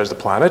it destroys the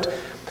planet.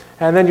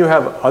 And then you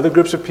have other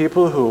groups of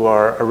people who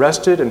are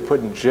arrested and put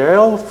in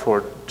jail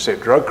for, say,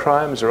 drug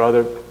crimes or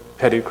other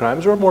petty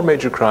crimes or more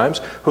major crimes,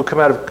 who come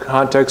out of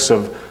contexts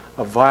of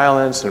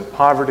violence and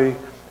poverty,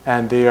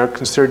 and they are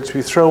considered to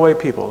be throwaway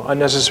people,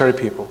 unnecessary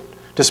people,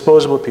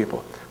 disposable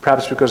people,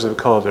 perhaps because of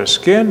the color of their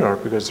skin or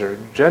because of their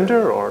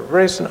gender or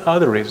race and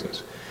other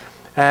reasons.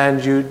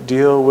 And you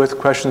deal with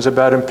questions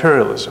about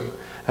imperialism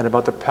and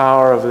about the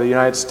power of the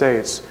United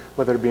States,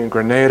 whether it be in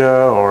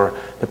Grenada or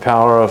the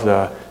power of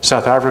the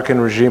South African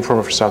regime,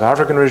 former South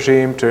African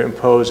regime, to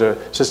impose a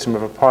system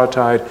of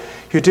apartheid.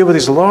 You deal with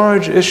these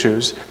large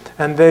issues,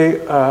 and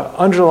they,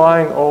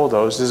 underlying all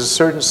those is a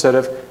certain set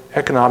of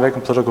economic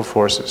and political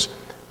forces.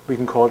 We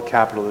can call it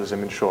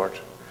capitalism in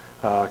short.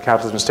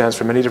 Capitalism stands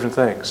for many different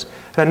things.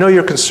 And I know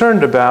you're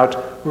concerned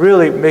about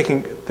really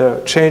making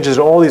the changes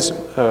to all these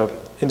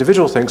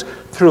individual things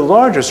through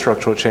larger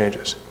structural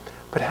changes.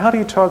 But how do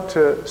you talk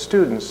to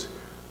students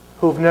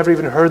who've never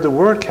even heard the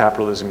word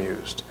capitalism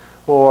used?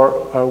 Or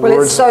well,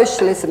 words... it's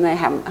socialism they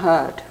haven't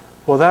heard.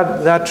 Well,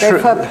 that They've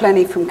heard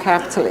plenty from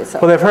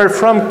capitalism. Well, they've heard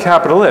from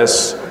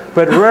capitalists,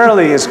 But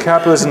rarely is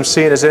capitalism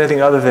seen as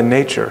anything other than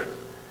nature,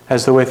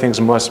 as the way things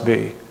must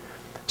be.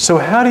 So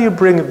how do you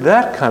bring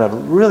that kind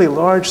of really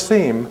large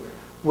theme,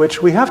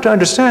 which we have to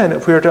understand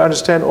if we are to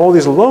understand all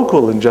these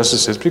local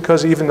injustices,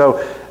 because even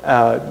though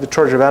the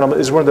torture of animals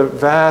is one of the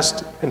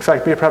vast, in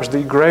fact, perhaps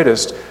the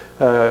greatest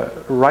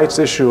rights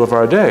issue of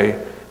our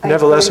day,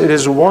 nevertheless, it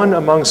is one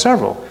among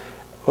several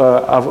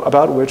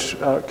about which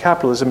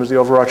capitalism is the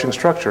overarching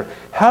structure.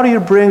 How do you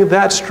bring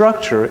that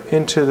structure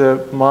into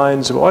the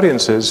minds of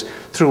audiences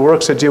through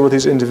works that deal with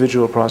these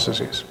individual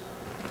processes?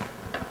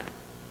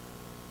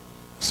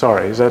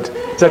 Sorry, is that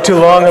too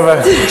long of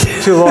a,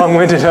 too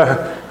long-winded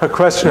a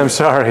question? I'm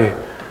sorry.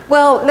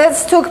 Well,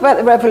 let's talk about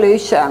the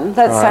revolution.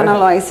 Let's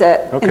analyze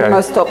it in the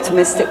most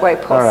optimistic way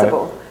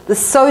possible. The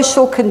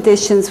social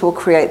conditions will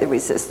create the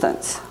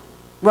resistance.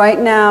 Right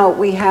now,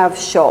 we have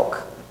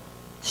shock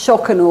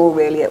and awe,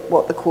 really, at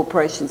what the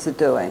corporations are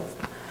doing.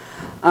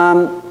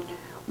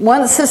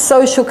 Once the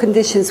social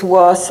conditions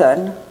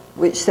worsen,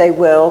 which they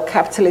will,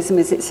 capitalism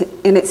is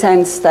in its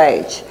end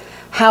stage.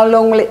 How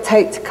long will it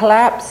take to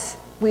collapse?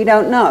 We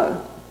don't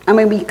know. I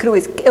mean, we could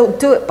always, it'll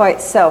do it by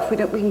itself. We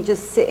can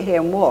just sit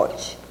here and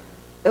watch.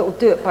 It'll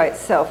do it by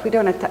itself. We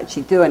don't have to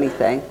actually do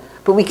anything,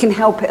 but we can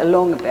help it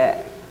along a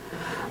bit.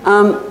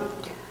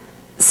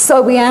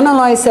 So we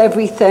analyze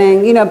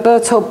everything. You know,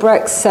 Bertolt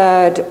Brecht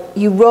said,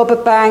 you rob a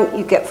bank,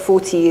 you get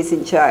 40 years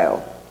in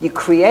jail. You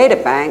create a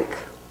bank,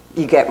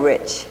 you get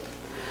rich.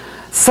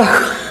 So,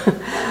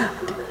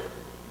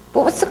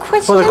 what was the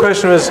question? Well, the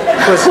question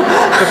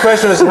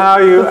was how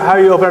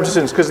you open up to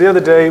students. Because the other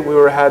day we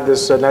had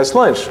this nice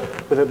lunch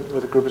with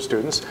a group of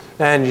students,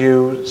 and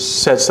you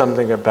said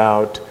something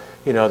about,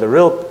 you know, the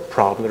real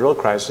problem, the real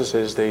crisis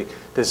is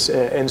this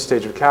end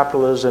stage of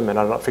capitalism, and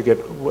I don't forget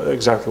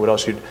exactly what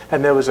else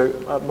and there was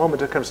a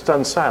moment of kind of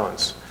stunned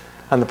silence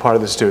on the part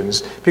of the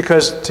students,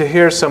 because to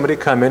hear somebody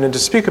come in and to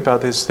speak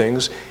about these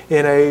things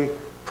in a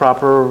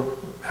proper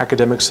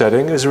academic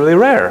setting is really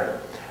rare.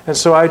 And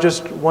so I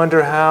just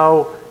wonder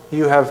how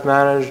you have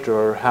managed,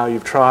 or how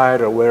you've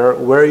tried, or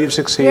where you've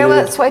succeeded. Yeah,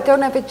 well, that's why I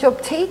don't have a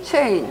job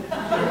teaching.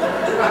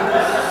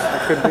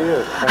 That could be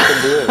it. That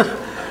could be it.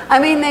 I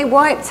mean, they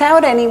wiped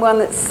out anyone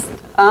that's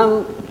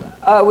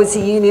was a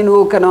union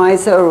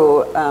organizer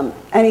or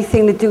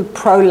anything to do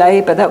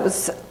pro-labor. That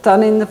was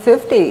done in the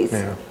 50s.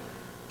 Yeah.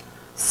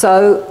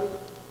 So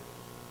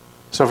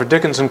for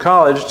Dickinson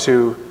College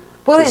to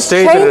it's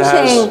state changing.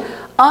 That it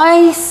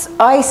has,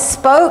 I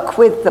spoke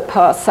with the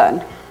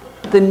person,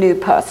 the new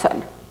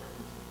person.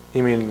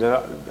 You mean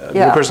the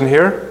new person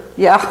here?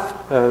 Yeah.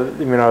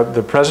 You mean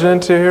the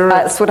president here?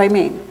 That's what I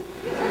mean.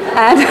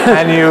 And,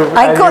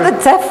 I got the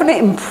definite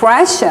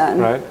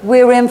impression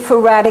we're in for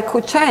radical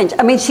change.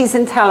 I mean, she's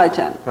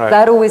intelligent.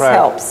 That always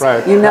helps.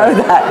 You know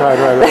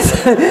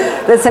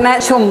that. There's an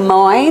actual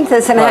mind.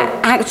 There's an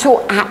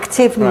actual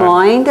active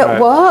mind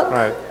at work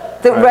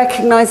that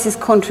recognizes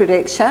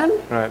contradiction.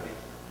 Right.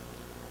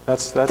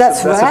 That's a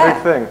rare.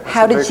 big thing.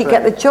 How did she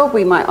get the job,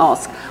 we might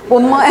ask?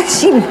 Well,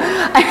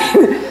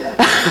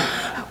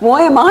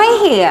 why am I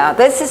here?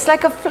 This is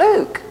like a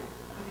fluke.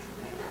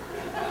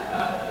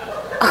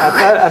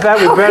 I thought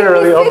we'd better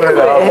really open it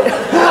up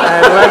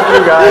and let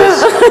you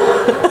guys.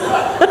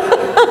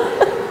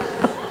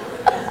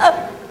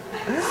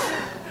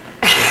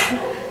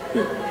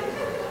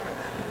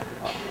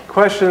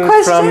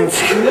 Questions from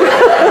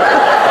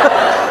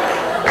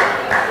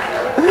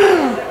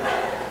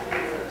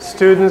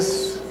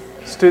students.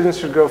 Students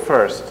should go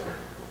first.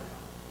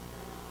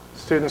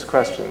 Students'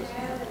 questions.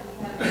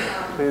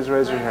 Please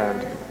raise your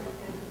hand.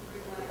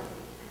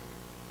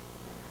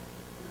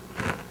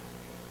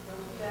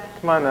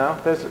 Come on now.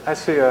 I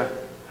see that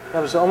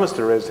was almost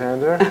a raised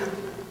hand there.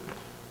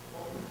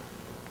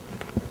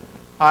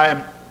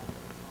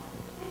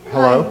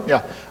 Hello?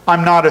 Yeah.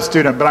 I'm not a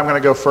student, but I'm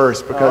going to go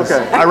first because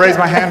I raised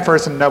my hand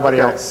first and nobody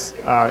else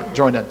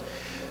joined in.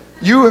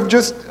 You have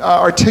just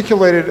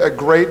articulated a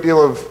great deal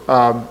of,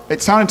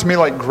 it sounded to me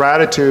like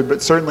gratitude,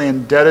 but certainly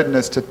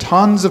indebtedness to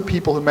tons of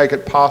people who make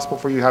it possible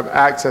for you to have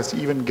access to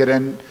even get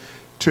in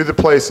to the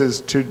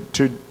places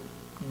to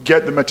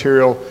get the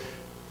material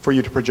for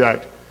you to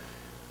project.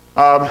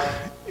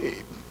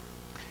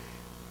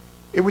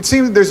 It would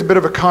seem that there's a bit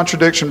of a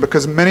contradiction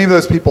because many of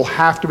those people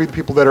have to be the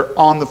people that are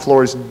on the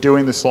floors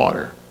doing the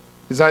slaughter.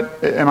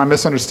 Am I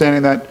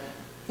misunderstanding that?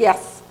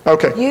 Yes.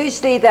 Okay.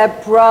 Usually they're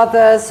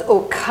brothers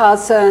or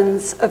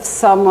cousins of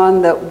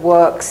someone that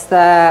works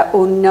there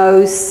or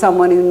knows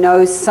someone who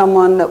knows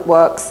someone that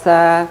works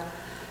there.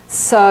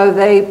 So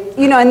they,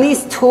 you know, in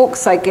these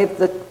talks I give,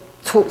 the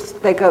talks,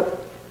 they go,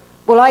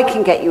 well, I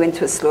can get you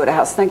into a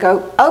slaughterhouse. And they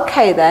go,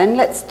 okay then,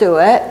 let's do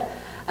it.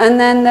 And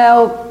then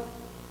they'll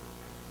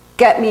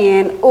get me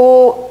in,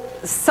 or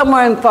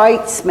someone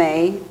invites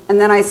me, and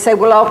then I say,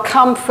 well, I'll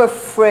come for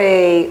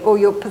free, or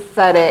you're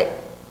pathetic,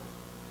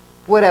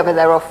 whatever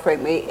they're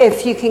offering me,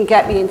 if you can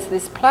get me into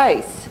this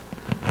place.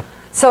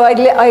 So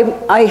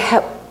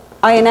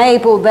I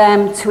enable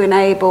them to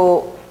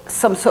enable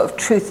some sort of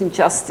truth and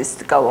justice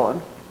to go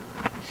on.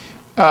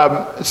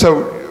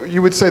 So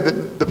you would say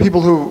that the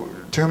people who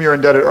to whom you're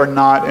indebted are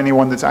not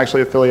anyone that's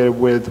actually affiliated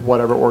with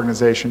whatever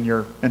organization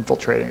you're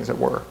infiltrating, as it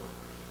were.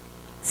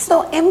 It's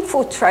not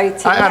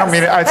infiltrating. I don't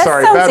mean it. That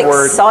Sorry, sounds bad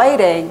word.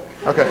 Exciting.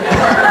 Okay.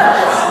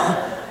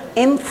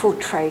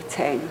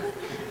 Infiltrating.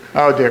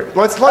 Oh dear.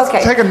 Let's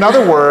Okay. take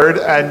another word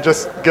and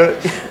just get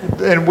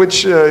in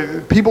which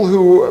people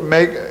who are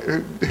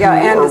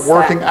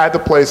working at the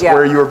place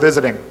where you're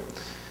visiting.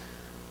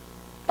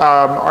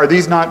 Are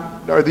these not?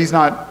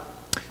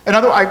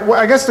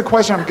 I guess the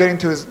question I'm getting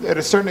to is, at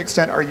a certain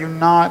extent, are you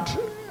not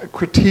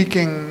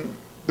critiquing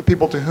the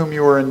people to whom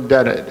you are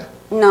indebted?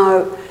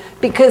 No,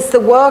 because the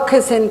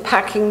workers in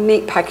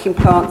meat packing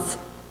plants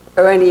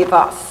are any of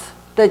us.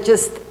 They're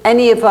just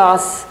any of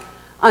us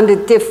under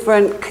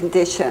different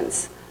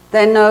conditions.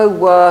 They're no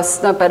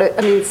worse, no better.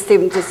 I mean,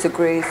 Stephen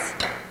disagrees.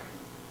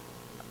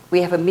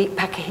 We have a meat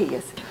packer here.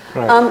 Yes.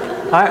 Right.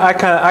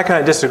 I kind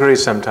of disagree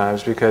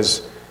sometimes,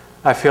 because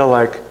I feel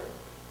like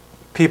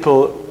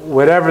people,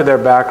 whatever their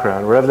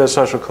background, whatever their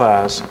social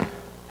class,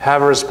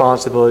 have a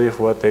responsibility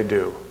for what they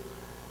do.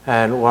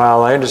 And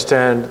while I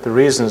understand the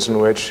reasons in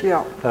which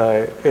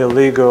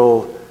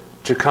illegal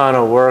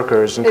Chicano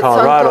workers in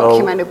Colorado,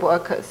 undocumented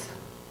workers,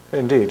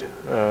 indeed,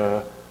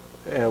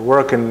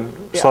 work in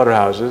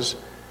slaughterhouses,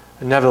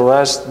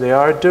 nevertheless, they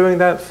are doing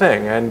that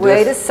thing. And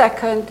wait a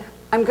second,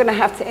 I'm going to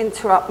have to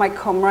interrupt my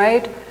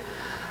comrade.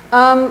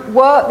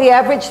 Well, the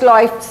average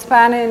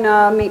lifespan in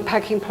a meat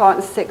packing plant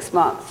is 6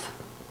 months.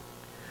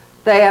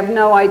 They have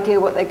no idea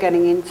what they're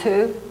getting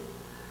into.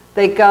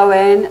 They go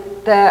in,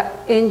 they're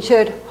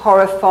injured,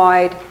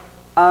 horrified.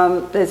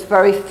 There's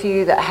very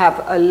few that have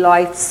a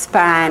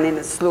lifespan in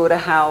a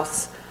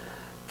slaughterhouse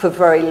for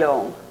very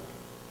long.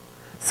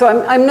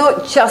 So I'm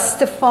not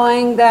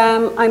justifying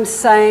them. I'm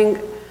saying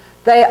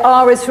they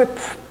are as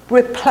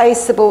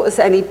replaceable as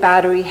any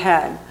battery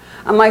hen.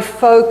 And my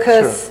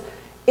focus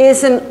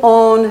isn't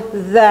on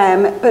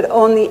them, but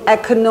on the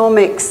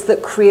economics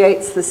that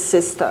creates the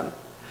system.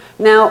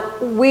 Now,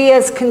 we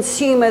as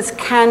consumers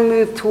can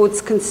move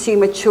towards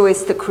consumer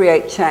choice to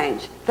create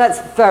change. That's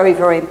very,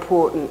 very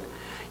important.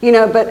 You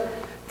know, but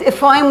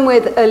if I'm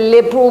with a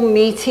liberal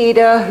meat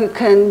eater who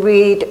can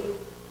read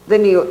the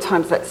New York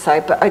Times, let's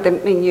say, but I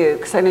don't mean you,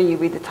 because I know you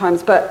read the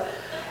Times, but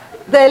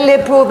they're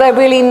liberal, they're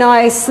really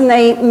nice, and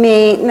they eat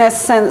meat, and they're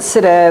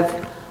sensitive.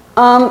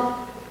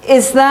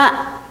 Is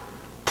that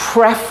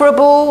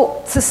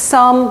preferable to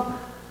some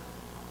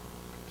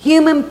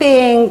human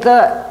being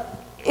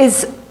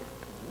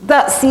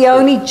that's the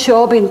only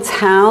job in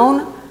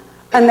town,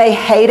 and they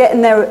hate it,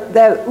 and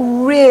they're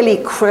really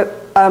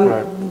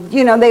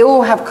you know, they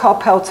all have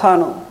carpal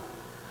tunnel.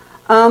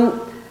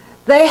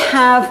 They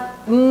have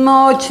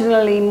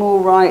marginally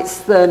more rights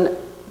than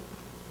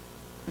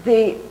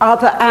the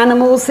other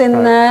animals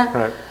in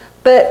there,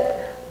 but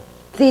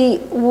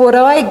what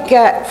I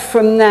get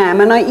from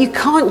them, and you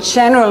can't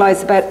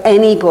generalize about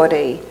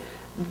anybody,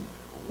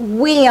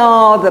 we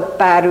are the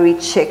battery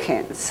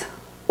chickens.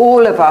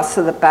 All of us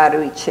are the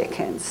battery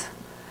chickens.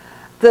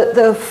 That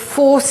the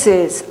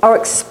forces are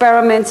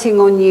experimenting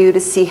on you to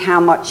see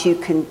how much you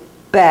can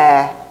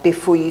bear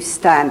before you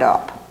stand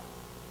up.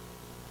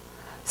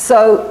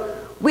 So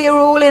we're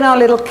all in our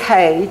little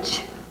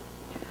cage,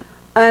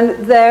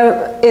 and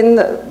they're in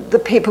the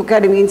people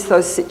getting into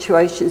those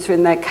situations are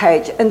in their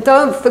cage. And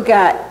don't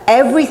forget,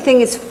 everything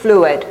is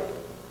fluid.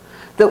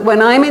 That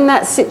when I'm in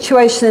that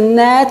situation and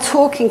they're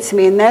talking to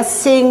me and they're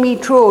seeing me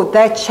draw,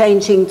 they're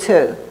changing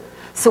too.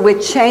 So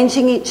we're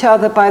changing each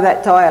other by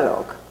that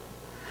dialogue.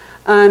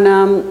 And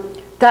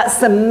that's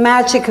the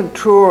magic of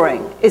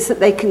drawing, is that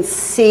they can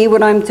see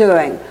what I'm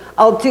doing.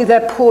 I'll do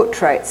their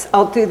portraits.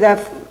 I'll do their,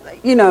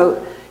 you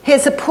know,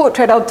 here's a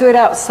portrait, I'll do it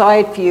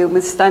outside for you.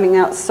 We're standing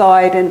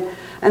outside, and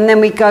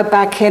then we go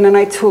back in and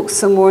I talk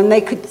some more, and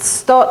they could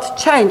start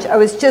to change. I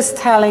was just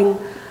telling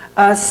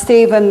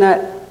Stephen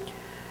that,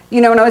 you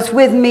know, when I was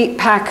with meat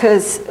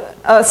packers,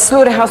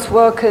 slaughterhouse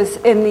workers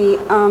in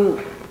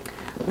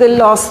the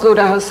last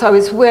slaughterhouse I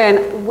was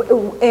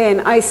in,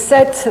 I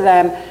said to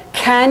them,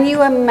 can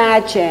you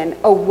imagine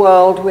a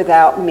world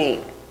without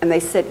meat? And they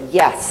said,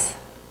 yes.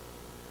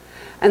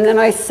 And then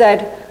I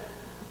said,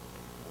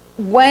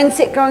 when's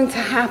it going to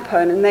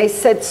happen? And they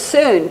said,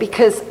 soon,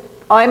 because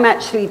I'm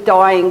actually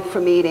dying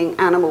from eating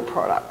animal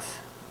products.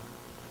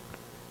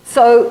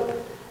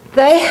 So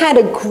they had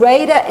a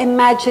greater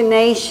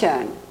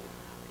imagination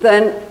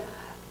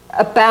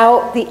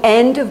about the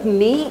end of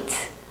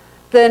meat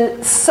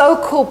than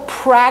so-called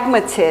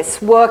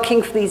pragmatists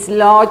working for these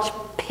large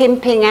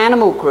pimping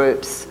animal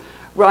groups,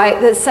 right?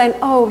 They're saying,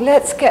 oh,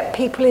 let's get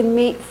people in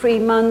Meat-Free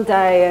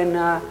Monday, and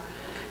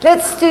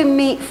let's do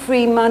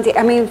Meat-Free Monday.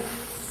 I mean,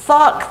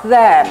 fuck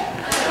them,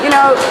 you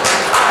know.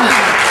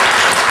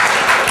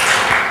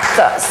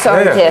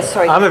 Sorry, dear,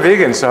 sorry. I'm a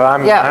vegan, so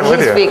I'm with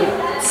you. Vegan.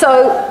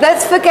 So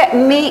let's forget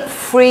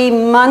Meat-Free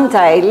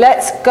Monday.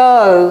 Let's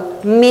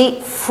go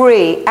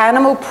meat-free,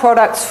 animal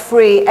products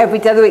free every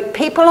day of the week.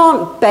 People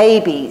aren't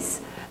babies.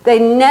 They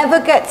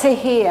never get to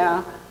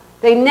hear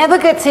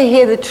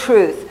the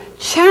truth.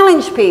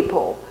 Challenge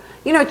people.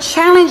 You know,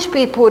 challenge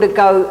people to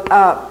go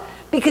up.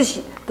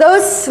 Because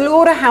Those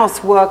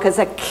slaughterhouse workers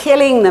are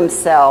killing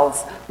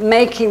themselves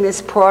making this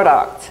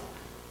product.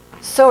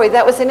 Sorry,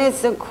 that was an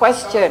instant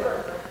question.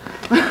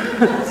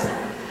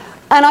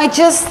 And I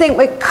just think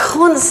we're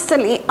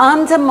constantly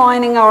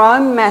undermining our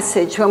own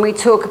message when we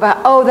talk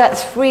about, oh,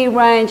 that's free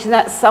range, and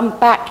that's some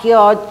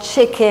backyard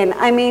chicken.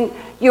 I mean,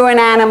 you're an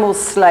animal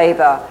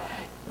slaver.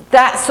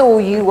 That's all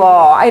you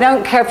are. I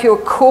don't care if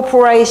you're a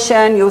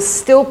corporation, you're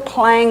still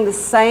playing the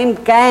same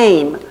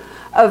game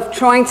of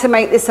trying to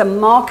make this a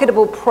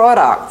marketable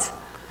product.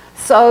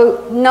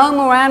 So no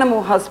more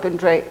animal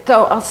husbandry.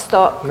 I'll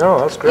stop. No,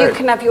 that's great. You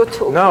can have your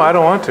talk. No, I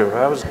don't want to.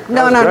 That was great.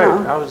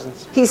 No.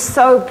 He's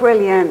so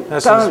brilliant.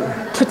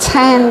 Don't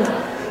pretend.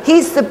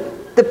 He's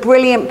the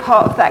brilliant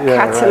part of that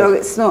catalogue. Right.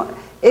 It's not.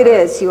 It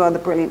is. You are the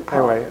brilliant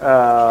part.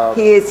 Anyway.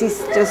 He is.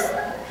 He's just.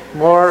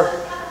 More.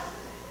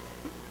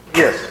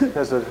 Yes,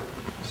 there's a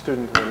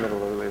student in the middle,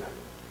 I believe.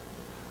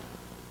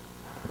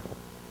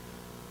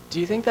 Do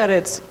you think that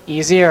it's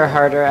easier or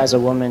harder as a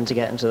woman to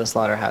get into the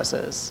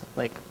slaughterhouses,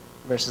 like,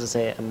 versus,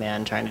 say, a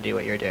man trying to do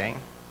what you're doing?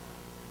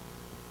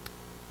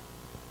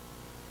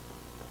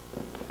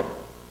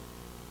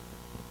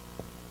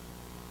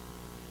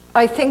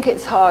 I think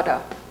it's harder.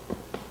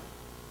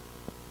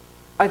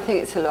 I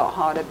think it's a lot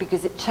harder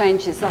because it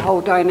changes the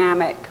whole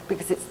dynamic,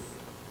 because it's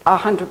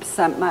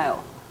 100%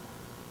 male.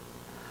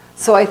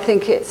 So I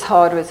think it's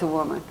harder as a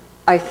woman.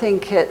 I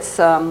think it's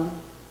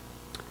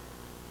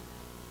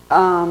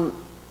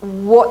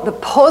what the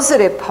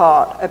positive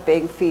part of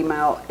being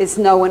female is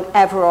no one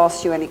ever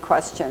asks you any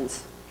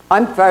questions.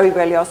 I'm very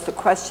rarely asked a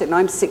question.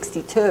 I'm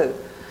 62.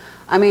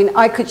 I mean,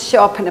 I could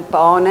show up in a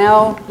bar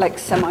now, like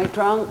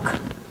semi-drunk,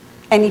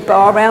 any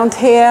bar around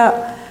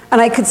here,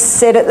 and I could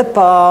sit at the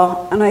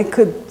bar and I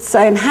could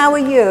say, and how are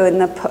you?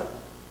 And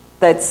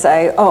they'd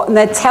say, oh, and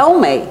they'd tell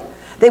me.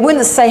 They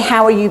wouldn't say,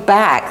 how are you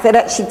back? They'd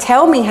actually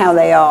tell me how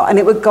they are, and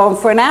it would go on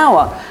for an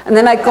hour. And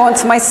then I'd go on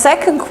to my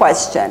second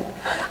question.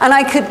 And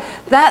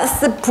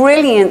that's the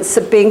brilliance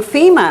of being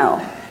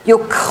female.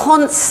 You're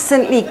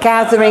constantly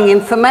gathering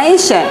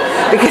information.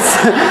 Because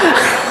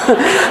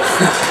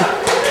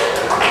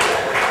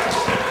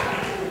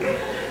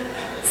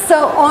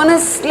so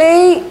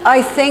honestly,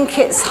 I think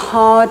it's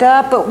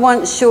harder, but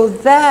once you're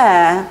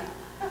there,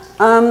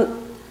 and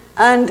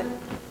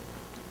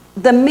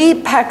the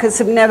meat packers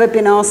have never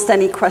been asked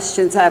any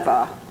questions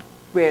ever,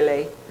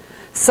 really.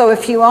 So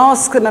if you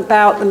ask them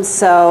about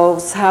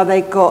themselves, how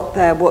they got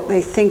there, what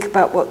they think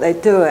about what they're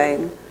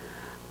doing,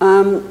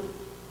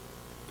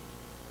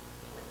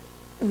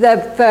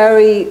 they're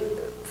very,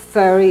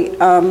 very,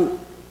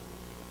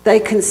 they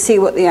can see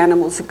what the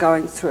animals are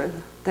going through.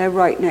 They're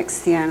right next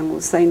to the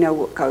animals. They know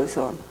what goes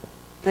on.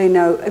 They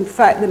know. In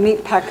fact, the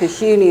Meat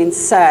Packers Union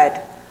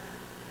said,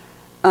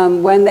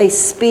 when they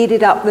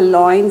speeded up the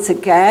lines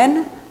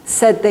again,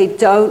 said they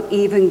don't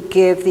even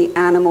give the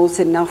animals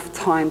enough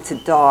time to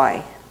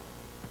die.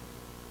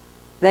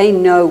 They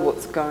know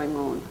what's going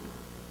on.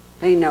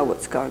 They know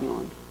what's going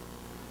on.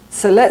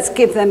 So let's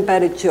give them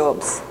better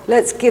jobs.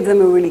 Let's give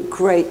them a really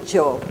great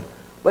job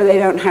where they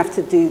don't have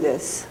to do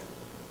this.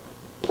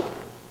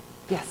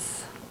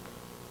 Yes.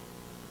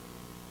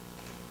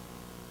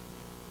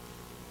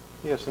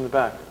 Yes, in the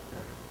back.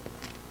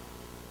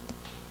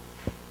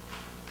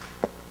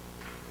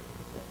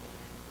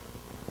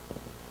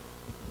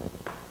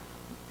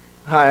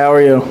 Hi, how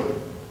are you?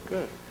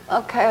 Good.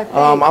 Okay.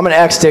 I'm an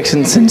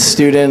ex-Dickinson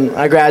student.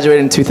 I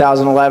graduated in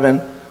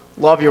 2011.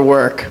 Love your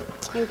work.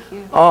 Thank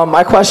you.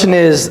 My question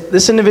is,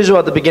 this individual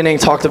at the beginning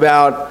talked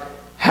about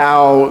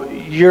how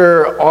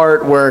your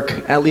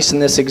artwork, at least in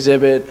this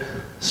exhibit,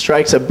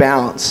 strikes a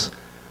balance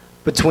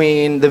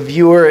between the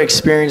viewer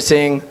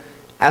experiencing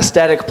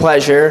aesthetic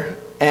pleasure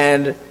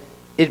and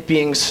it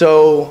being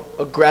so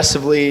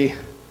aggressively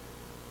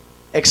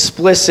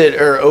explicit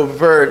or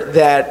overt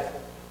that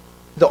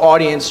the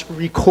audience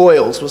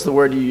recoils, was the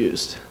word you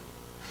used.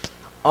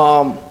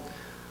 I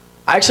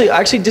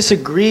actually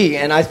disagree,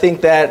 and I think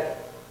that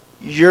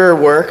your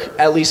work,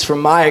 at least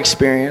from my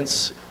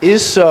experience,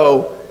 is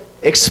so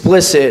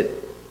explicit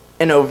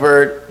and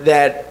overt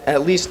that,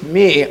 at least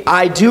me,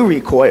 I do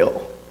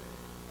recoil.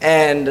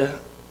 And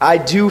I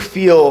do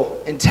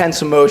feel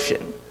intense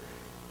emotion.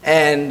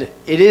 And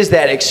it is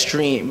that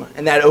extreme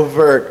and that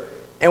overt.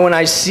 And when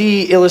I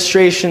see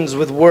illustrations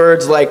with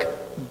words like,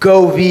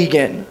 go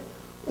vegan,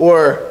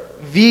 or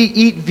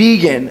eat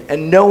vegan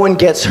and no one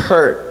gets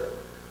hurt,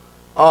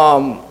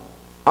 I'm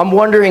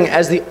wondering,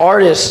 as the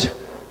artist,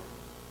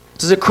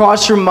 does it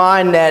cross your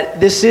mind that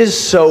this is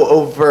so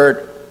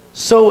overt,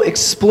 so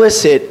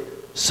explicit,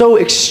 so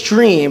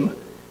extreme,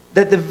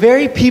 that the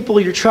very people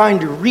you're trying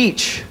to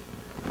reach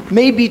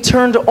may be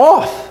turned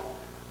off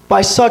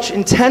by such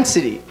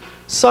intensity,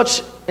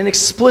 such an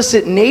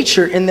explicit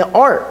nature in the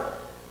art?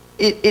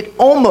 It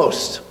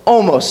almost,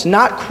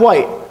 not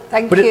quite,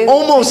 but it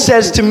almost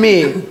says to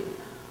me,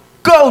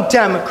 go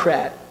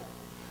Democrat,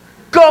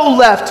 go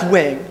left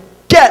wing,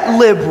 get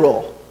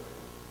liberal.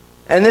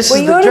 And this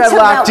is the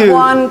dreadlock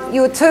dude.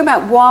 You were talking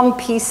about one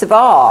piece of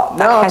art.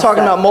 No, I'm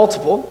talking about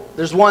multiple.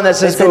 There's one that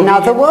says There's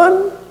another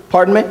one?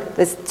 Pardon me?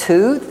 There's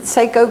two that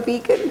say go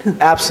vegan?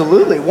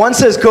 Absolutely. One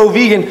says go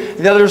vegan,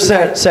 the other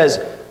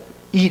says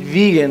eat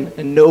vegan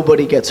and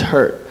nobody gets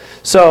hurt.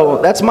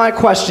 So that's my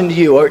question to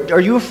you. Are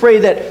you afraid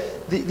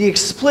that the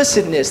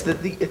explicitness,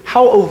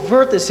 how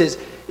overt this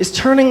is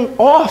turning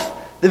off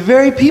the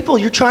very people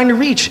you're trying to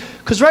reach?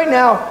 Because right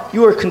now,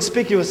 you are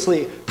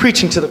conspicuously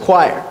preaching to the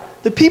choir.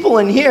 The people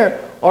in here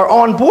are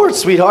on board,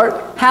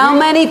 sweetheart. How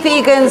many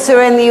vegans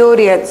are in the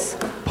audience?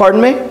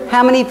 Pardon me?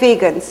 How many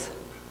vegans?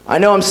 I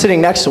know I'm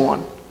sitting next to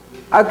one.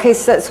 Okay,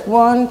 so that's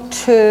 1,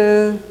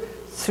 2,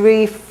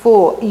 3,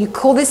 4. You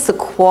call this a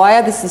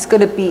choir? This is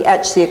going to be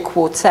actually a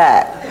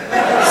quartet,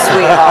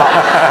 sweetheart.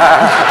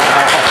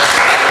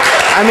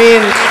 I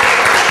mean,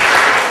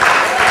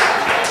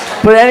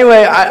 but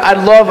anyway,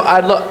 I'd love,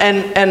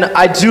 and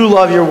I do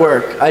love your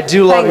work. I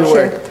do love your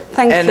work.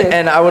 Thank you.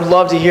 And I would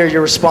love to hear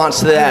your response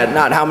to that,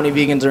 not how many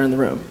vegans are in the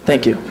room.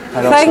 Thank you.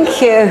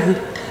 Thank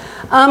you.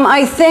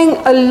 I think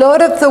a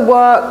lot of the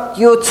work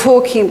you're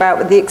talking about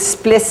with the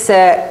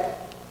explicit,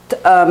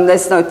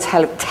 there's no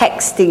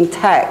texting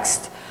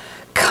text,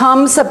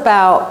 comes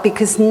about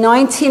because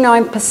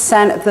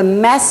 99% of the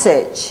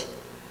message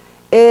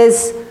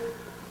is,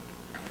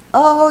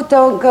 oh,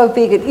 don't go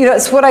vegan. You know,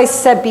 it's what I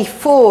said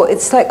before.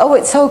 It's like, oh,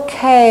 it's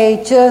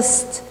okay,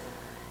 just,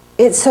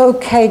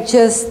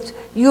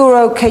 you're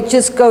okay,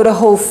 just go to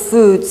Whole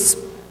Foods,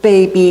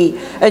 baby,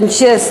 and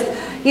just,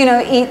 you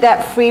know, eat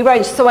that free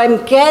range. So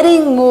I'm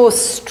getting more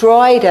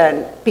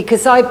strident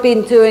because I've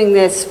been doing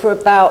this for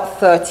about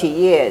 30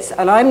 years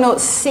and I'm not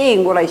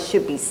seeing what I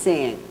should be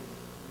seeing.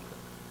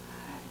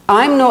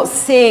 I'm not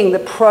seeing the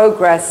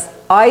progress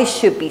I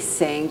should be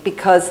seeing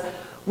because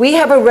we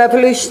have a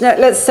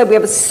revolutionary, let's say we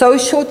have a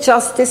social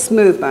justice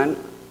movement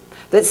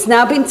that's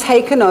now been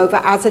taken over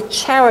as a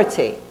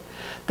charity.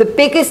 The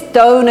biggest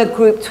donor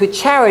group to a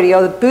charity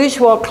are the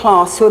bourgeois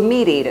class who are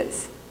meat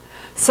eaters.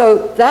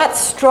 So that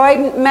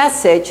strident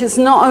message has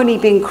not only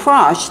been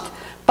crushed,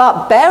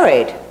 but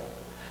buried.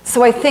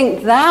 So I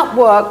think that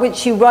work,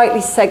 which you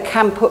rightly said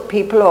can put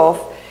people off,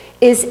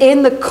 is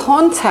in the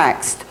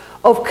context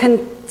of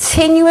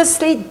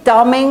continuously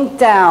dumbing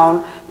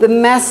down the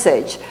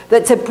message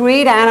that to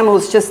breed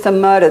animals just to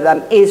murder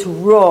them is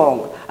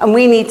wrong, and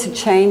we need to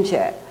change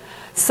it.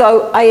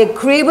 So I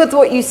agree with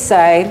what you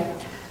say,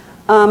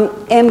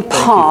 in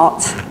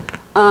part,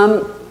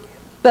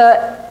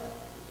 but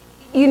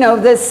you know,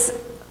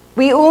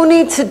 we all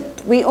need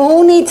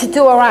to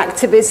do our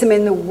activism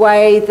in the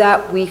way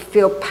that we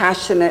feel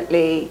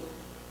passionately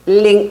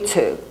linked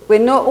to. We're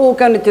not all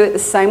going to do it the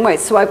same way.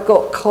 So I've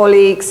got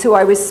colleagues who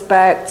I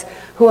respect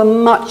who are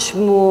much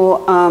more,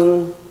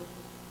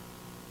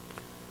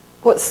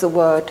 what's the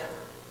word?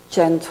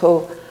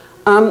 Gentle.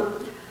 And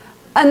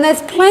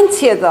there's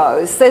plenty of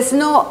those. There's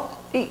not,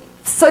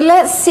 so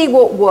let's see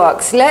what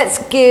works. Let's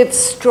give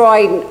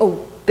strident a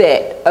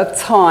bit of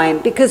time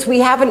because we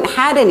haven't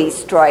had any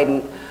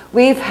strident.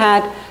 We've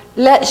had,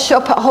 let's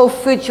shop at Whole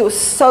Foods. You're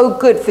so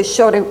good for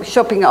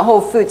shopping at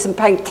Whole Foods and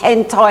paying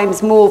 10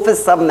 times more for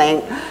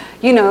something,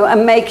 you know,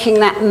 and making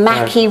that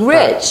Mackie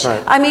rich.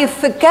 Right. I mean,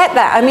 forget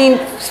that. I mean,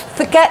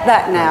 forget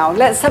that now.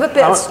 Let's have a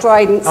bit of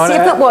strident. See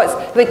if it works.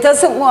 If it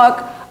doesn't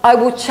work, I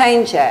will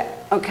change it.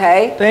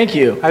 Okay? Thank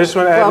you. I just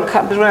want to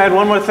add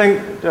one more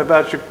thing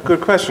about your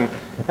good question,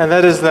 and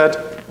that is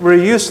that we're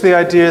used to the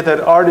idea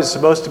that art is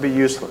supposed to be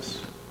useless.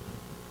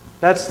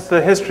 That's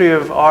the history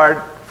of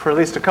art for at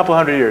least a couple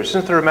hundred years,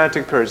 since the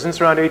Romantic period, since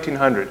around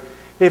 1800.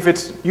 If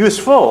it's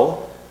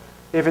useful,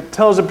 if it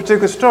tells a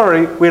particular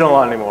story, we don't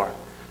want it anymore.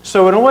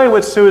 So in a way,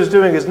 what Sue is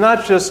doing is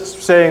not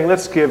just saying,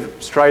 let's give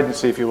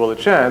stridency, if you will, a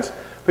chance,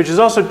 but she's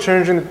also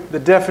changing the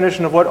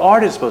definition of what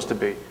art is supposed to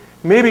be.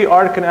 Maybe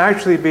art can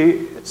actually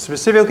be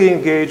specifically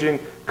engaging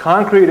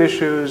concrete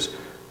issues,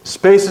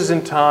 spaces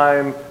in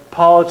time,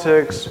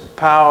 politics,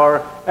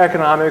 power,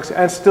 economics,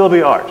 and still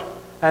be art.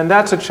 And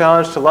that's a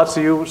challenge to lots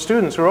of you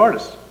students who are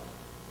artists.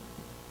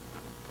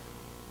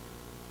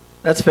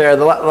 That's fair.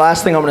 The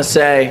last thing I'm going to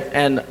say,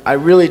 and I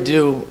really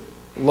do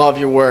love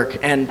your work,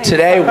 and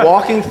today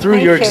walking through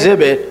your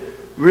exhibit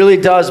really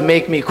does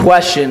make me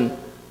question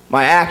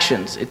my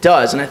actions. It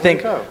does, and I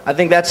think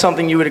that's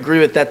something you would agree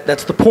with.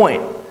 That's the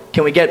point.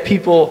 Can we get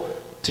people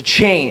to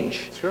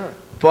change? Sure.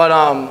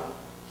 But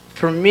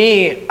for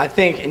me, I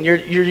think, and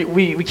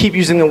we keep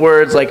using the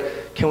words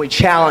like, can we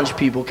challenge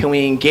people? Can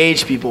we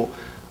engage people?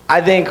 I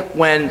think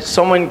when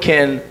someone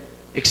can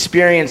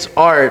experience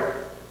art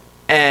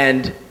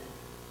and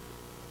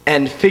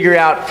figure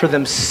out for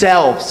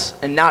themselves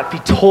and not be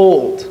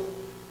told,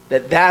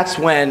 that's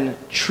when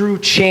true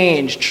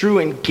change, true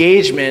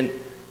engagement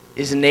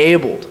is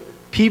enabled.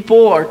 We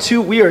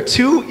are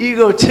too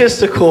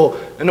egotistical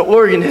an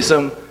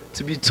organism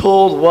to be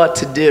told what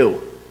to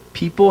do.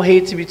 People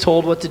hate to be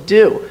told what to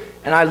do.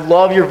 And I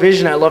love your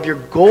vision, I love your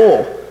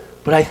goal,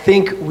 but I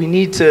think we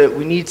need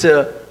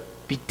to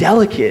be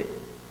delicate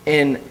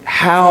in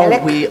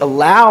how we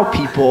allow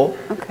people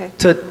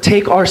to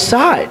take our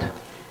side.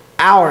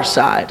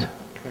 And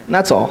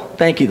that's all.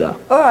 Thank you, though.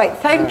 All right,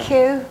 thank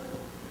you.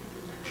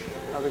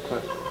 Other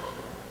questions?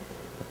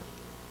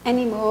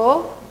 Any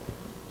more?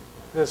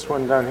 This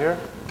one down here.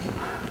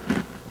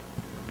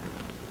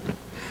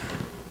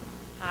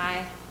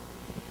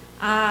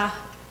 Hi.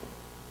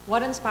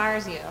 What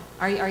inspires you?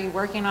 Are you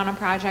working on a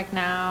project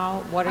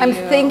now? What are I'm you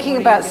thinking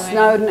what are about you doing?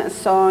 Snowden,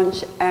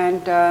 Assange,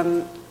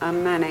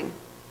 and Manning.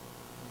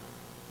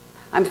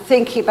 I'm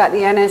thinking about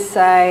the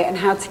NSA and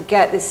how to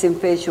get this in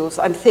visuals.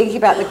 I'm thinking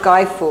about the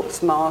Guy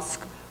Fawkes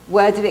mask.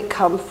 Where did it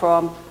come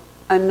from?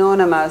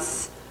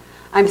 Anonymous.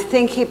 I'm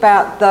thinking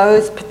about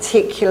those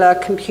particular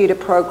computer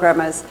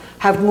programmers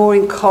have more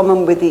in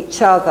common with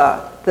each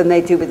other than they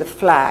do with the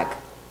flag.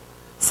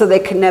 So they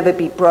can never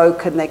be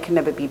broken, they can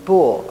never be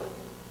bought.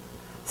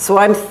 So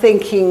I'm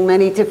thinking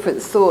many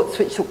different thoughts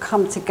which will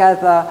come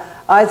together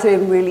either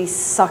in really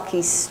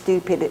sucky,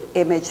 stupid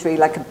imagery,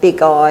 like a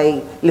big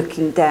eye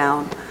looking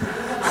down,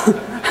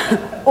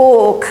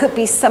 or could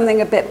be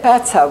something a bit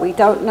better, we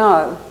don't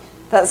know.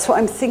 That's what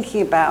I'm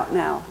thinking about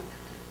now.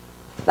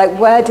 Like,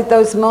 where did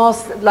those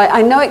masks, like,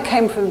 I know it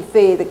came from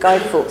V, the Guy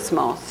Fawkes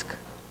mask.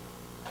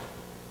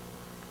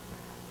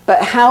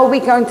 But how are we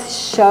going to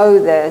show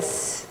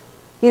this?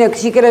 You know,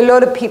 because you get a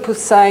lot of people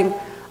saying,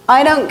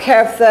 I don't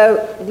care if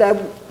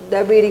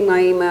they're reading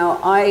my email,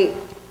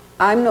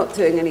 I'm not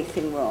doing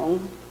anything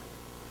wrong.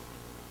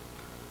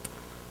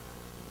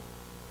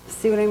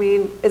 See what I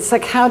mean? It's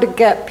like how to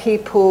get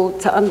people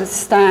to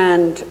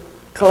understand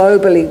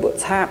globally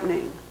what's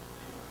happening.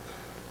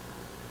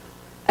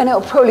 And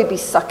it'll probably be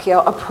sucky.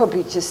 I'll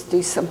probably just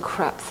do some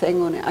crap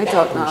thing on it. I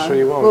don't know. I'm sure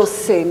you won't. We'll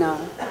see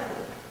now.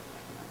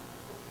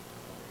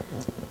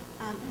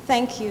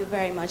 Thank you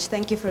very much.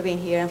 Thank you for being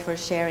here and for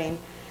sharing.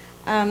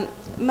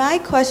 My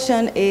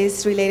question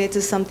is related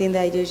to something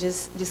that you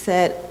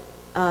said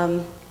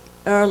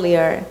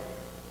earlier,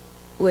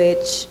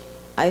 which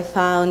I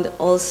found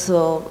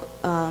also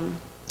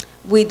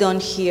we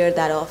don't hear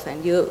that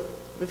often. You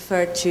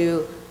refer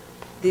to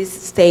this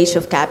stage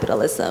of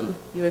capitalism.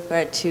 You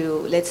refer to,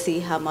 let's see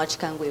how much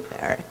can we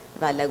bear,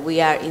 right? Like we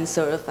are in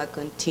sort of a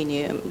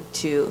continuum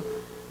to,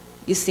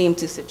 you seem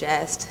to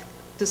suggest,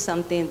 to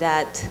something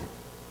that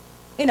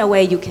in a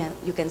way you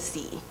can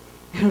see,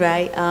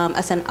 right?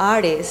 As an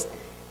artist,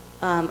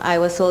 I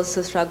was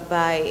also struck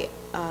by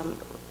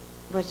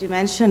what you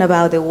mentioned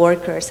about the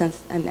workers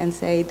and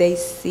say they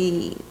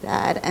see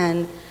that.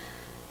 And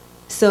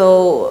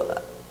so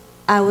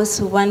I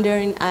was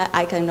wondering,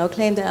 I cannot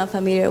claim that I'm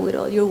familiar with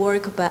all your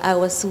work, but I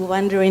was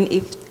wondering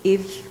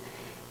if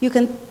you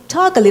can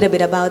talk a little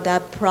bit about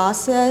that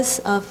process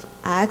of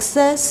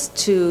access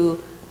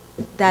to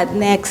that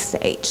next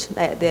stage,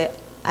 like the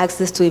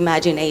access to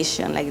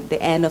imagination, like the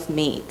end of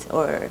meat,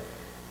 or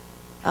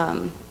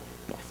yes.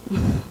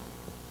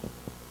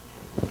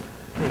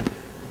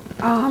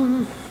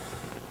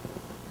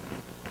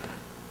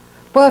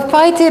 Well, if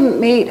I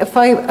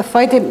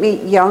didn't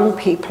meet young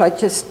people, I'd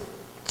just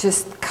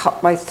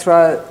cut my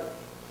throat.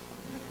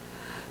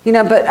 You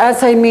know, but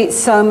as I meet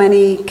so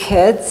many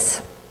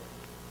kids,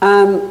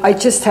 I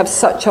just have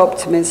such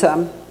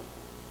optimism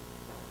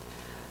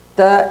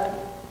that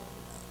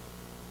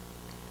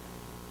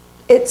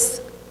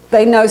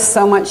they know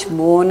so much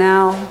more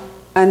now,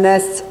 and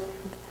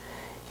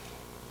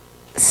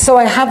so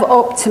I have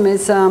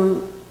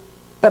optimism,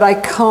 but I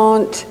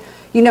can't,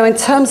 you know, in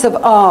terms of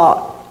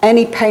art,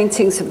 any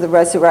paintings of the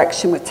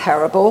resurrection were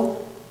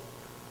terrible.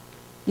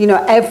 You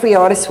know, every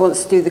artist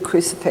wants to do the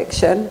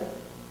crucifixion.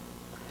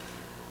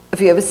 Have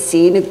you ever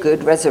seen a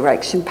good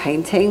resurrection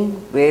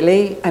painting,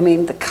 really? I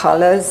mean, the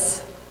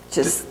colors,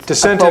 just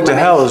Descent into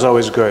Hell is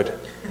always good.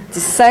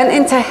 Descent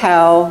into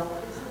Hell.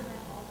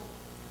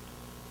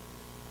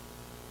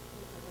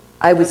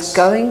 I was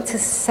going to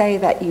say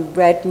that you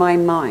read my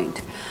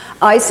mind.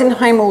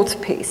 Eisenman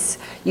altarpiece.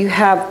 You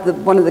have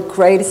one of the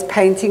greatest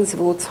paintings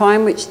of all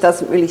time, which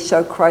doesn't really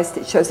show Christ.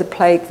 It shows a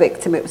plague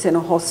victim. It was in a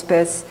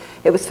hospice.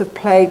 It was for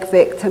plague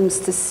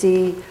victims to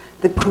see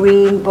the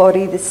green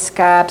body, the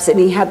scabs, and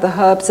he had the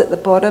herbs at the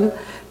bottom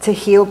to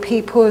heal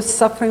people who are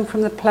suffering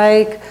from the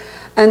plague.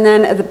 And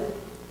then at the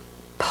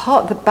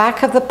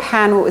back of the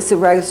panel is the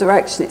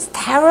resurrection. It's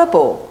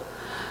terrible.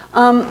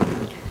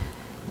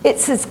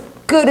 It's as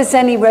good as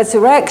any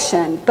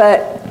resurrection,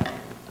 but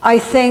I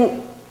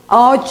think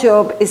our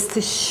job is to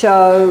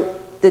show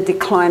the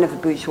decline of the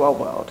bourgeois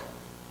world,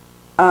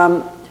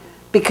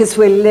 because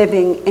we're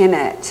living in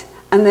it.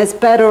 And there's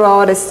better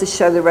artists to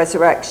show the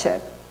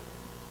resurrection.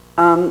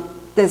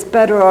 There's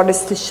better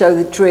artists to show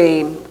the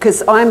dream,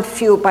 because I'm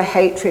fueled by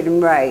hatred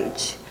and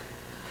rage.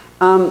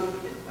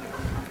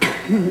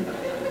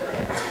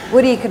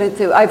 What are you going to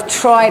do? I've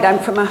tried. I'm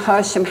from a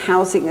Hersham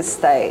housing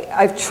estate.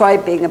 I've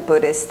tried being a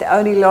Buddhist. It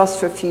only lasts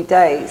for a few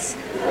days.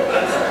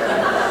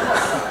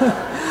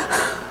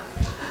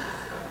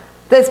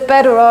 There's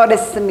better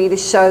artists than me to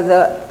show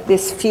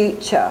this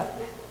future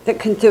that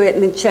can do it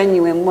in a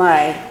genuine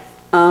way.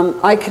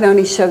 I can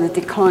only show the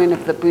decline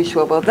of the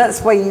bourgeois world.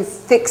 That's why you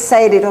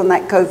fixated on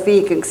that Go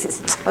Vegan, because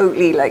it's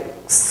totally like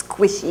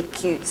squishy,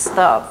 cute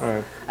stuff.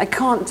 Right. I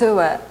can't do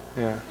it.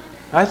 Yeah.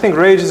 I think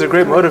rage is a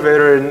great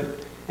motivator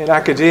in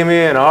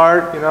academia and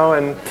art, you know,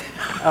 and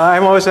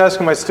I'm always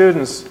asking my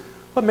students,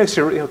 what makes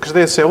you, because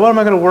they say, what am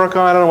I going to work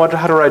on? I don't know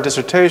how to write a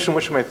dissertation.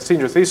 What should my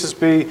senior thesis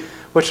be?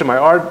 What should my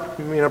art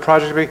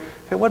project be?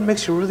 Hey, what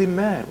makes you really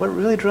mad? What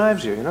really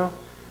drives you,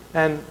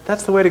 And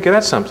that's the way to get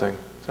at something.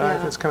 So I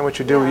think that's kind of what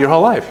you do your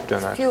whole life. You've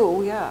done that.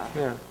 Fuel, yeah.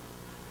 Yeah.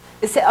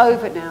 Is it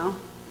over now?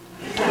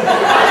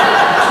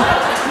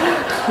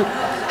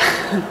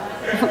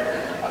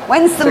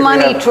 When's the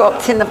money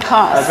dropped in the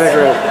past? I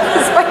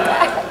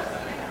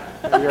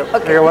think we're... I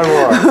got one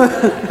more.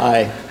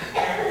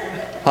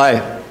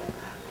 Hi.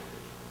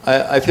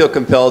 I feel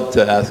compelled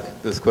to ask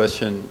this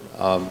question.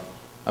 I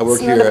work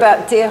here. It's not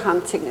about deer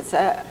hunting, is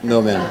it?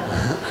 No, ma'am.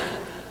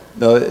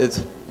 No, it's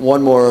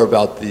one more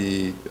about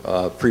the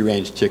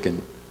free-range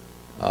chicken.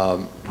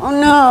 Oh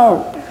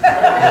no!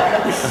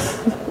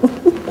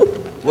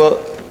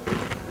 Well,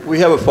 we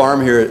have a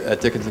farm here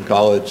at Dickinson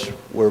College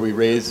where we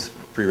raise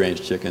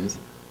free-range chickens,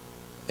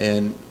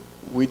 and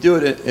we do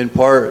it in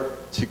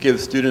part to give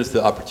students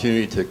the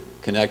opportunity to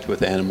connect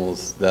with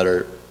animals that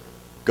are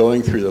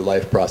going through the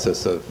life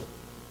process of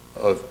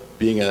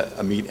being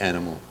a meat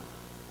animal.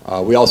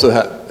 We also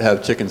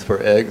have chickens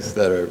for eggs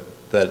that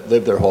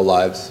live their whole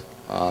lives.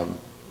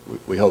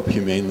 We hope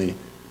humanely,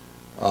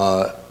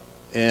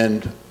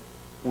 and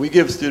we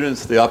give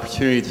students the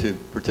opportunity to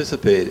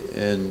participate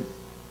in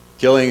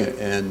killing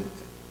and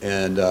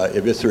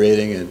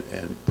eviscerating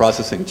and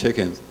processing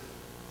chickens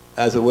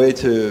as a way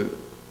to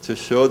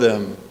show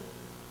them,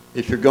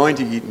 if you're going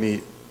to eat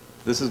meat,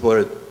 this is what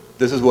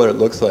it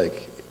looks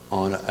like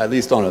at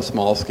least on a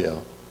small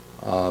scale.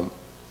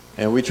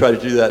 And we try to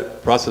do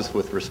that process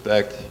with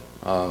respect,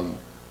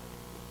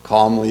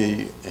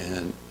 calmly,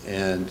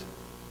 and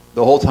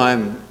the whole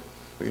time,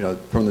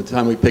 from the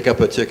time we pick up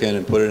a chicken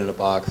and put it in a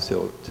box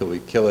till we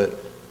kill it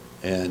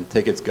and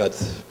take its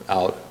guts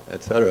out,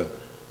 etc.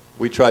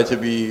 We try to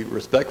be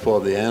respectful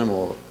of the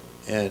animal,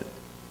 and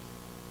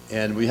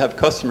we have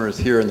customers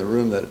here in the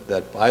room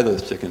that buy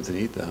those chickens and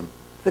eat them.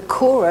 The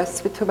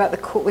chorus, we're talking about the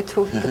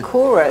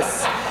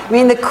chorus. I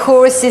mean, the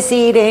chorus is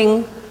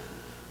eating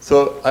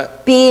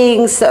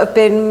beings that have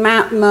been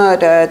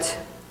murdered,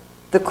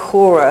 the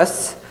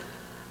chorus.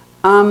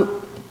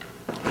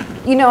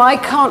 I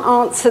can't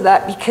answer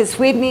that because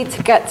we need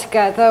to get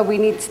together, we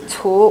need to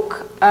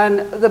talk,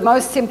 and the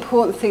most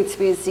important thing to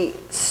me is the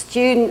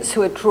students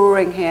who are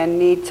drawing here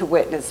need to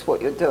witness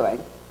what you're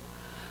doing.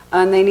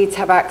 And they need to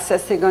have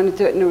access, they're going to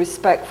do it in a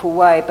respectful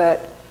way,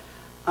 but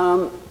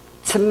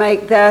to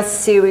make their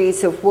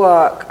series of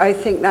work, I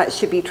think that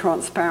should be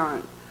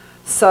transparent.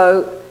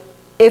 So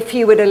if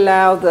you would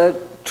allow the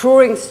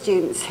drawing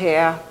students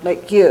here,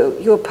 like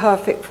you're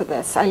perfect for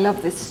this. I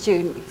love this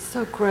student, he's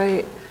so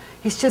great.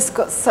 He's just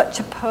got such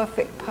a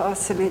perfect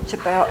personage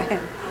about him.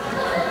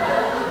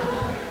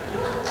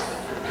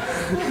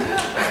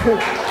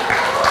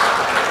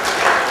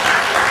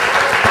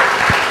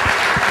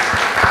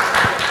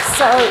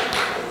 So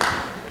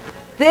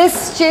this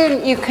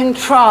student you can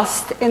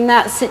trust in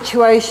that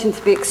situation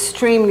to be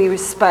extremely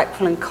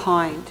respectful and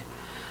kind.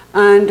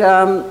 And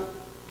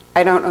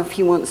I don't know if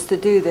he wants to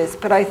do this,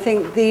 but I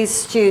think these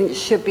students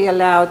should be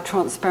allowed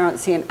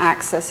transparency and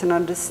access and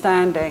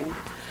understanding.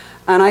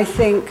 And I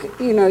think,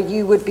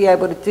 you would be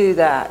able to do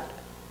that,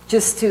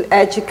 just to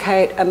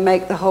educate and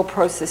make the whole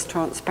process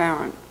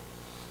transparent.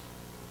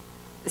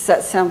 Does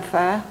that sound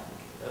fair?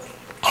 Yes.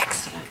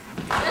 Excellent.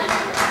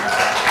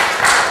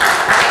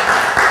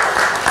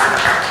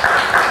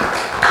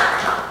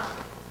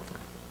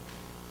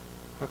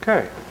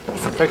 Okay.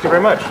 Thank you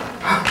very much.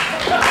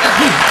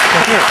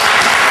 Thank you.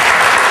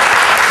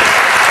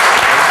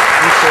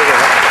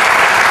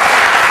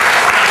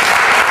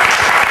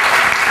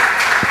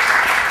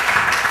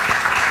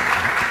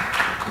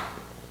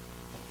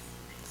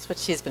 What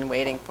she's been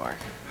waiting for.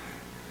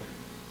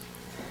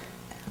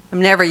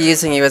 I'm never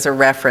using you as a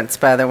reference,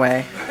 by the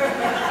way.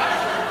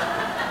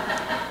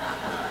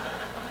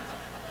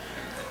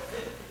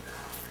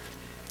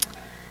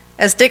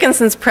 As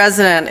Dickinson's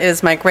president, it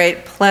is my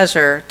great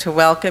pleasure to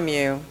welcome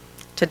you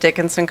to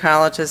Dickinson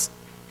College's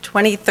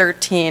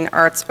 2013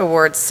 Arts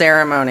Awards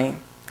ceremony.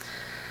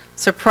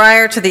 So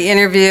prior to the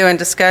interview and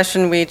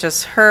discussion we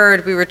just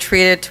heard, we were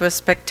treated to a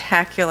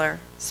spectacular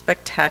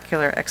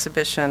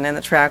exhibition in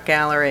the Trout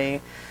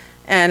Gallery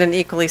and an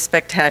equally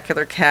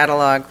spectacular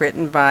catalog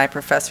written by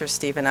Professor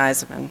Stephen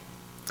Eisenman.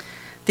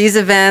 These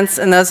events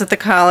and those at the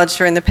college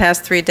during the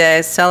past 3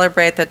 days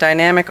celebrate the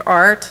dynamic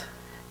art,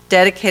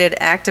 dedicated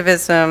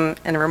activism,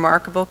 and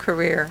remarkable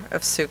career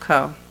of Sue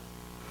Coe.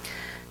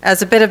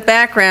 As a bit of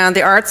background,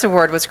 the Arts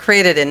Award was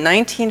created in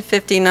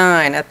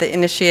 1959 at the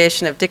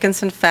initiation of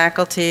Dickinson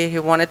faculty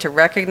who wanted to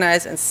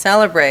recognize and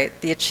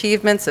celebrate the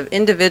achievements of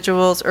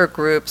individuals or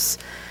groups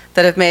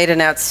that have made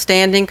an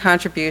outstanding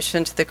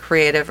contribution to the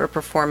creative or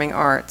performing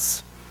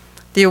arts.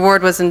 The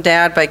award was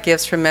endowed by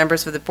gifts from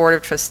members of the Board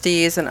of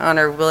Trustees in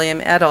honor of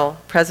William Edel,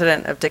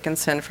 president of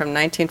Dickinson from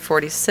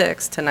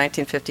 1946 to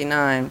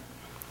 1959.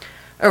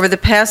 Over the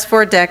past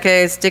 4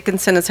 decades,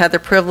 Dickinson has had the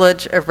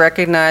privilege of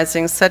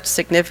recognizing such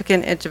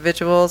significant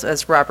individuals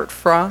as Robert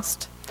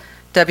Frost,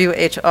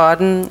 W.H.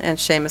 Auden and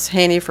Seamus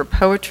Heaney for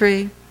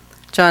poetry,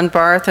 John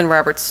Barth and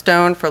Robert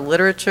Stone for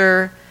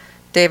literature,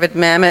 David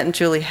Mamet and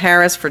Julie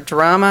Harris for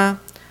drama,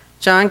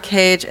 John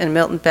Cage and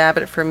Milton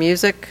Babbitt for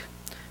music,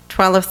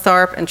 Twyla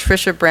Tharp and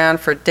Tricia Brown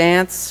for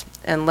dance,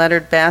 and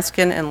Leonard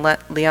Baskin and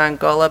Leon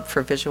Golub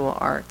for visual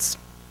arts.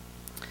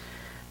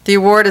 The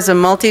award is a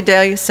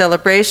multi-day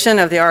celebration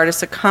of the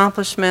artist's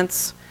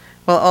accomplishments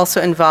while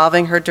also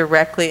involving her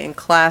directly in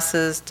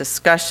classes,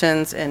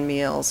 discussions, and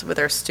meals with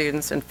our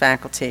students and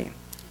faculty,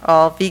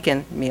 all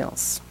vegan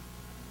meals.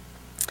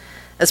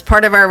 As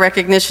part of our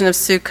recognition of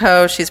Sue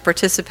Coe, she's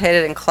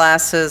participated in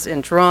classes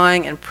in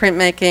drawing and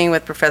printmaking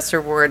with Professor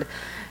Ward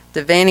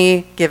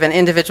Devaney, given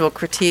individual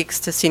critiques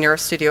to senior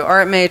studio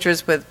art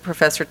majors with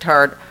Professor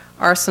Tard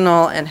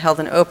Arsenal, and held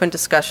an open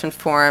discussion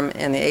forum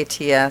in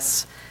the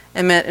ATS,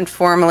 and met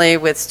informally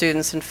with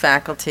students and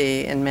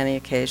faculty in many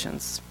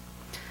occasions.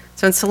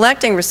 So in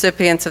selecting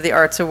recipients of the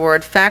Arts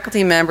Award,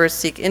 faculty members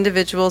seek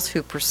individuals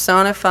who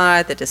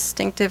personify the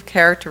distinctive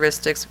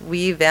characteristics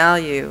we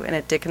value in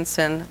a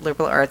Dickinson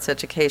liberal arts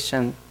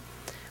education.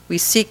 We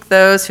seek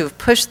those who've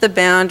pushed the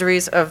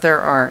boundaries of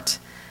their art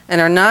and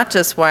are not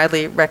just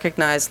widely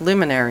recognized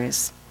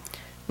luminaries.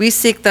 We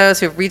seek those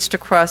who've reached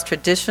across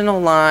traditional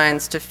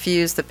lines to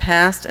fuse the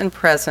past and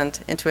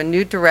present into a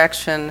new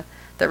direction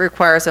that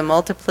requires a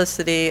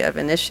multiplicity of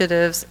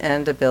initiatives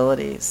and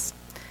abilities.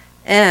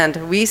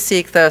 And we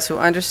seek those who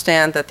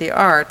understand that the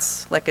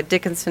arts, like a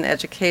Dickinson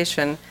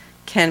education,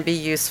 can be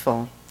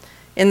useful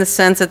in the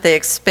sense that they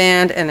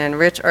expand and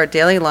enrich our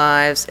daily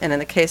lives, and in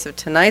the case of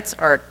tonight's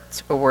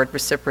Arts Award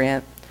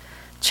recipient,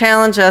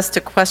 challenge us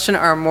to question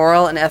our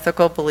moral and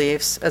ethical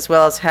beliefs as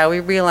well as how we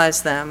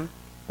realize them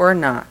or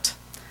not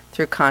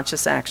through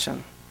conscious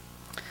action.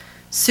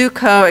 Sue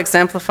Coe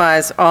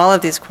exemplifies all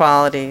of these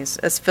qualities.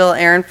 As Phil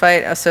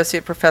Ehrenfeit,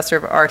 Associate Professor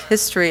of Art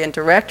History and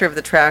Director of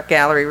the Trout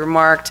Gallery,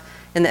 remarked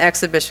in the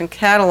exhibition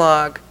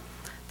catalog,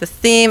 the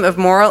theme of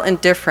moral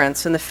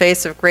indifference in the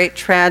face of great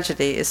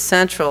tragedy is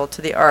central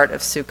to the art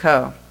of Sue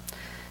Coe.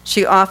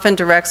 She often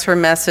directs her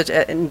message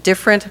at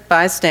indifferent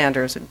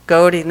bystanders,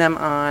 goading them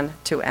on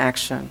to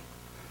action.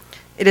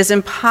 It is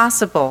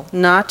impossible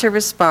not to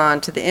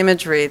respond to the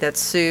imagery that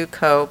Sue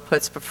Coe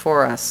puts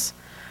before us.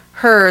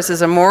 Hers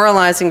is a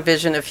moralizing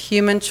vision of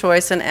human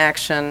choice and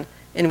action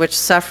in which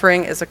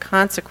suffering is a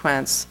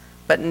consequence,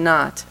 but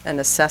not a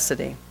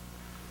necessity.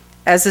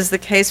 As is the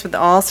case with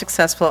all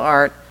successful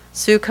art,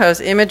 Sue Coe's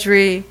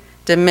imagery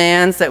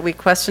demands that we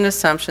question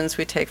assumptions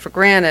we take for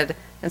granted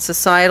and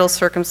societal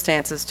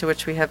circumstances to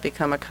which we have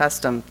become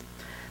accustomed.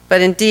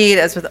 But indeed,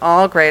 as with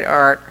all great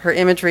art, her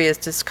imagery is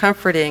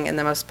discomforting in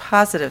the most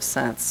positive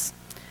sense.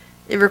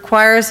 It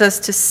requires us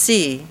to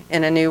see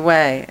in a new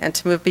way and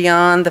to move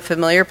beyond the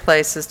familiar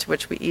places to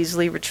which we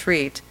easily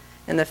retreat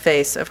in the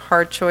face of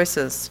hard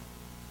choices.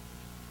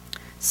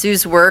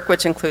 Sue's work,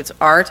 which includes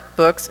art,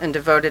 books, and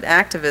devoted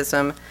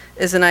activism,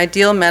 is an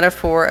ideal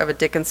metaphor of a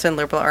Dickinson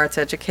liberal arts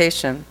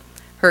education.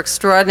 Her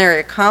extraordinary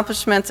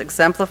accomplishments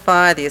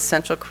exemplify the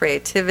essential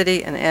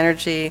creativity and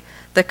energy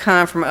that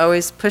come from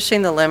always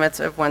pushing the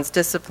limits of one's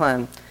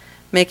discipline,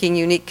 making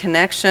unique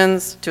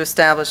connections to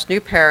establish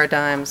new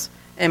paradigms,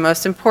 and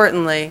most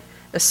importantly,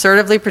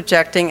 assertively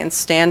projecting and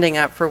standing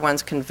up for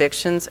one's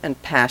convictions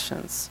and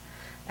passions.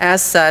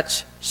 As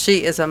such,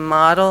 she is a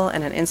model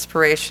and an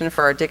inspiration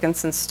for our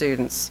Dickinson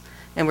students,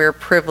 and we are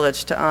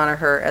privileged to honor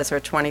her as our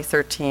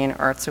 2013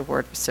 Arts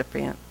Award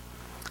recipient.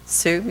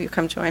 Sue, will you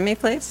come join me,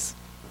 please?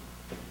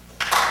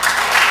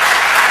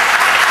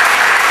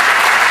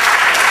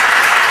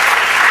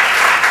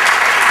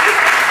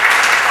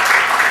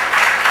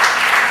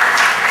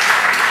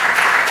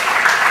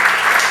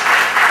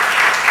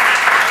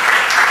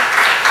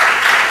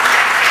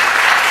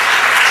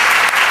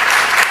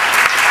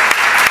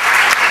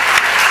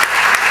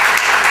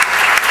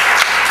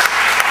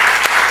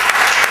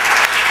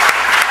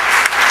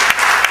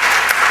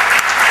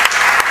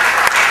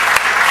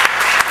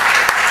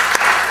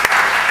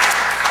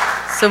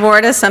 So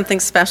Ward has something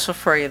special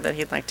for you that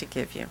he'd like to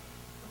give you.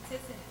 What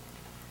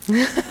is it?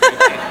 You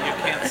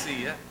can't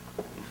see yet.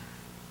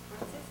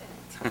 What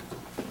is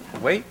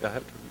it? Wait, I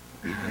have to.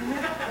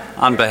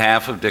 On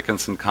behalf of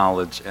Dickinson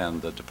College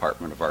and the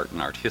Department of Art and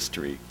Art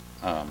History,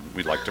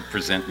 we'd like to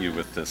present you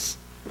with this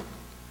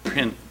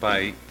print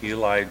by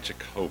Eli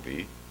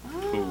Jacoby,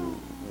 who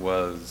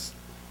was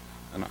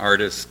an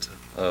artist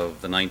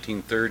of the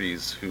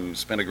 1930s who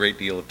spent a great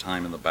deal of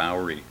time in the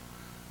Bowery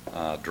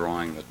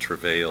drawing the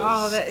travails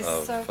Oh, that is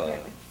of, so good.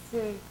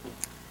 So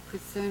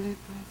presented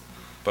by...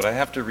 But I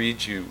have to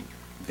read you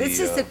the, This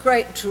is a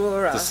great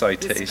drawer, the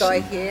citation. this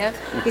guy here.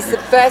 He's the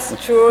best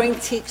drawing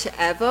teacher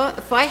ever.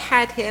 If I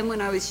had him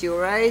when I was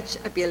your age,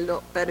 I'd be a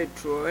lot better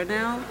drawer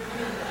now.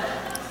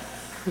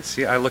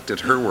 See, I looked at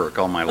her work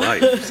all my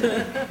life. So.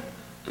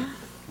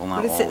 Well,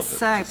 not What does all it of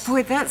say? it.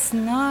 Boy, that's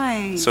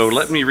nice. So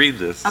let me read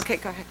this. Okay,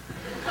 go ahead.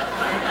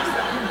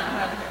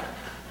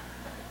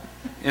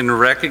 In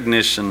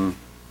recognition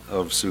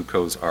of Sue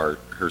Coe's art,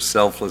 her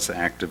selfless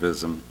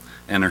activism,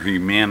 and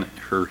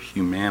her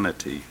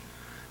humanity,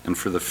 and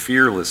for the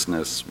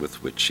fearlessness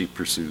with which she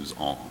pursues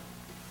all.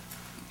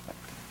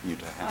 You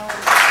to have.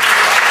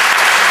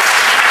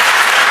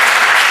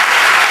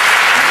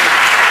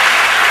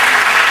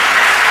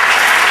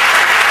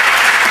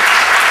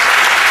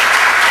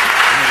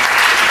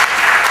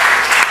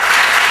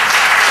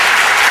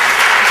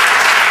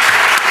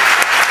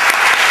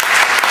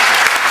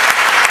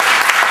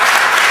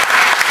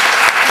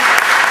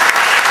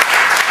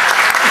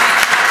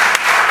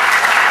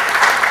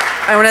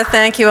 I want to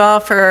thank you all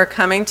for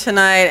coming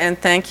tonight, and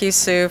thank you,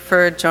 Sue,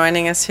 for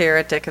joining us here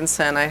at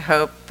Dickinson. I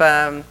hope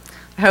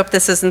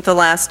this isn't the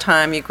last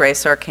time you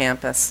grace our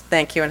campus.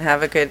 Thank you, and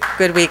have a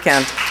good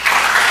weekend.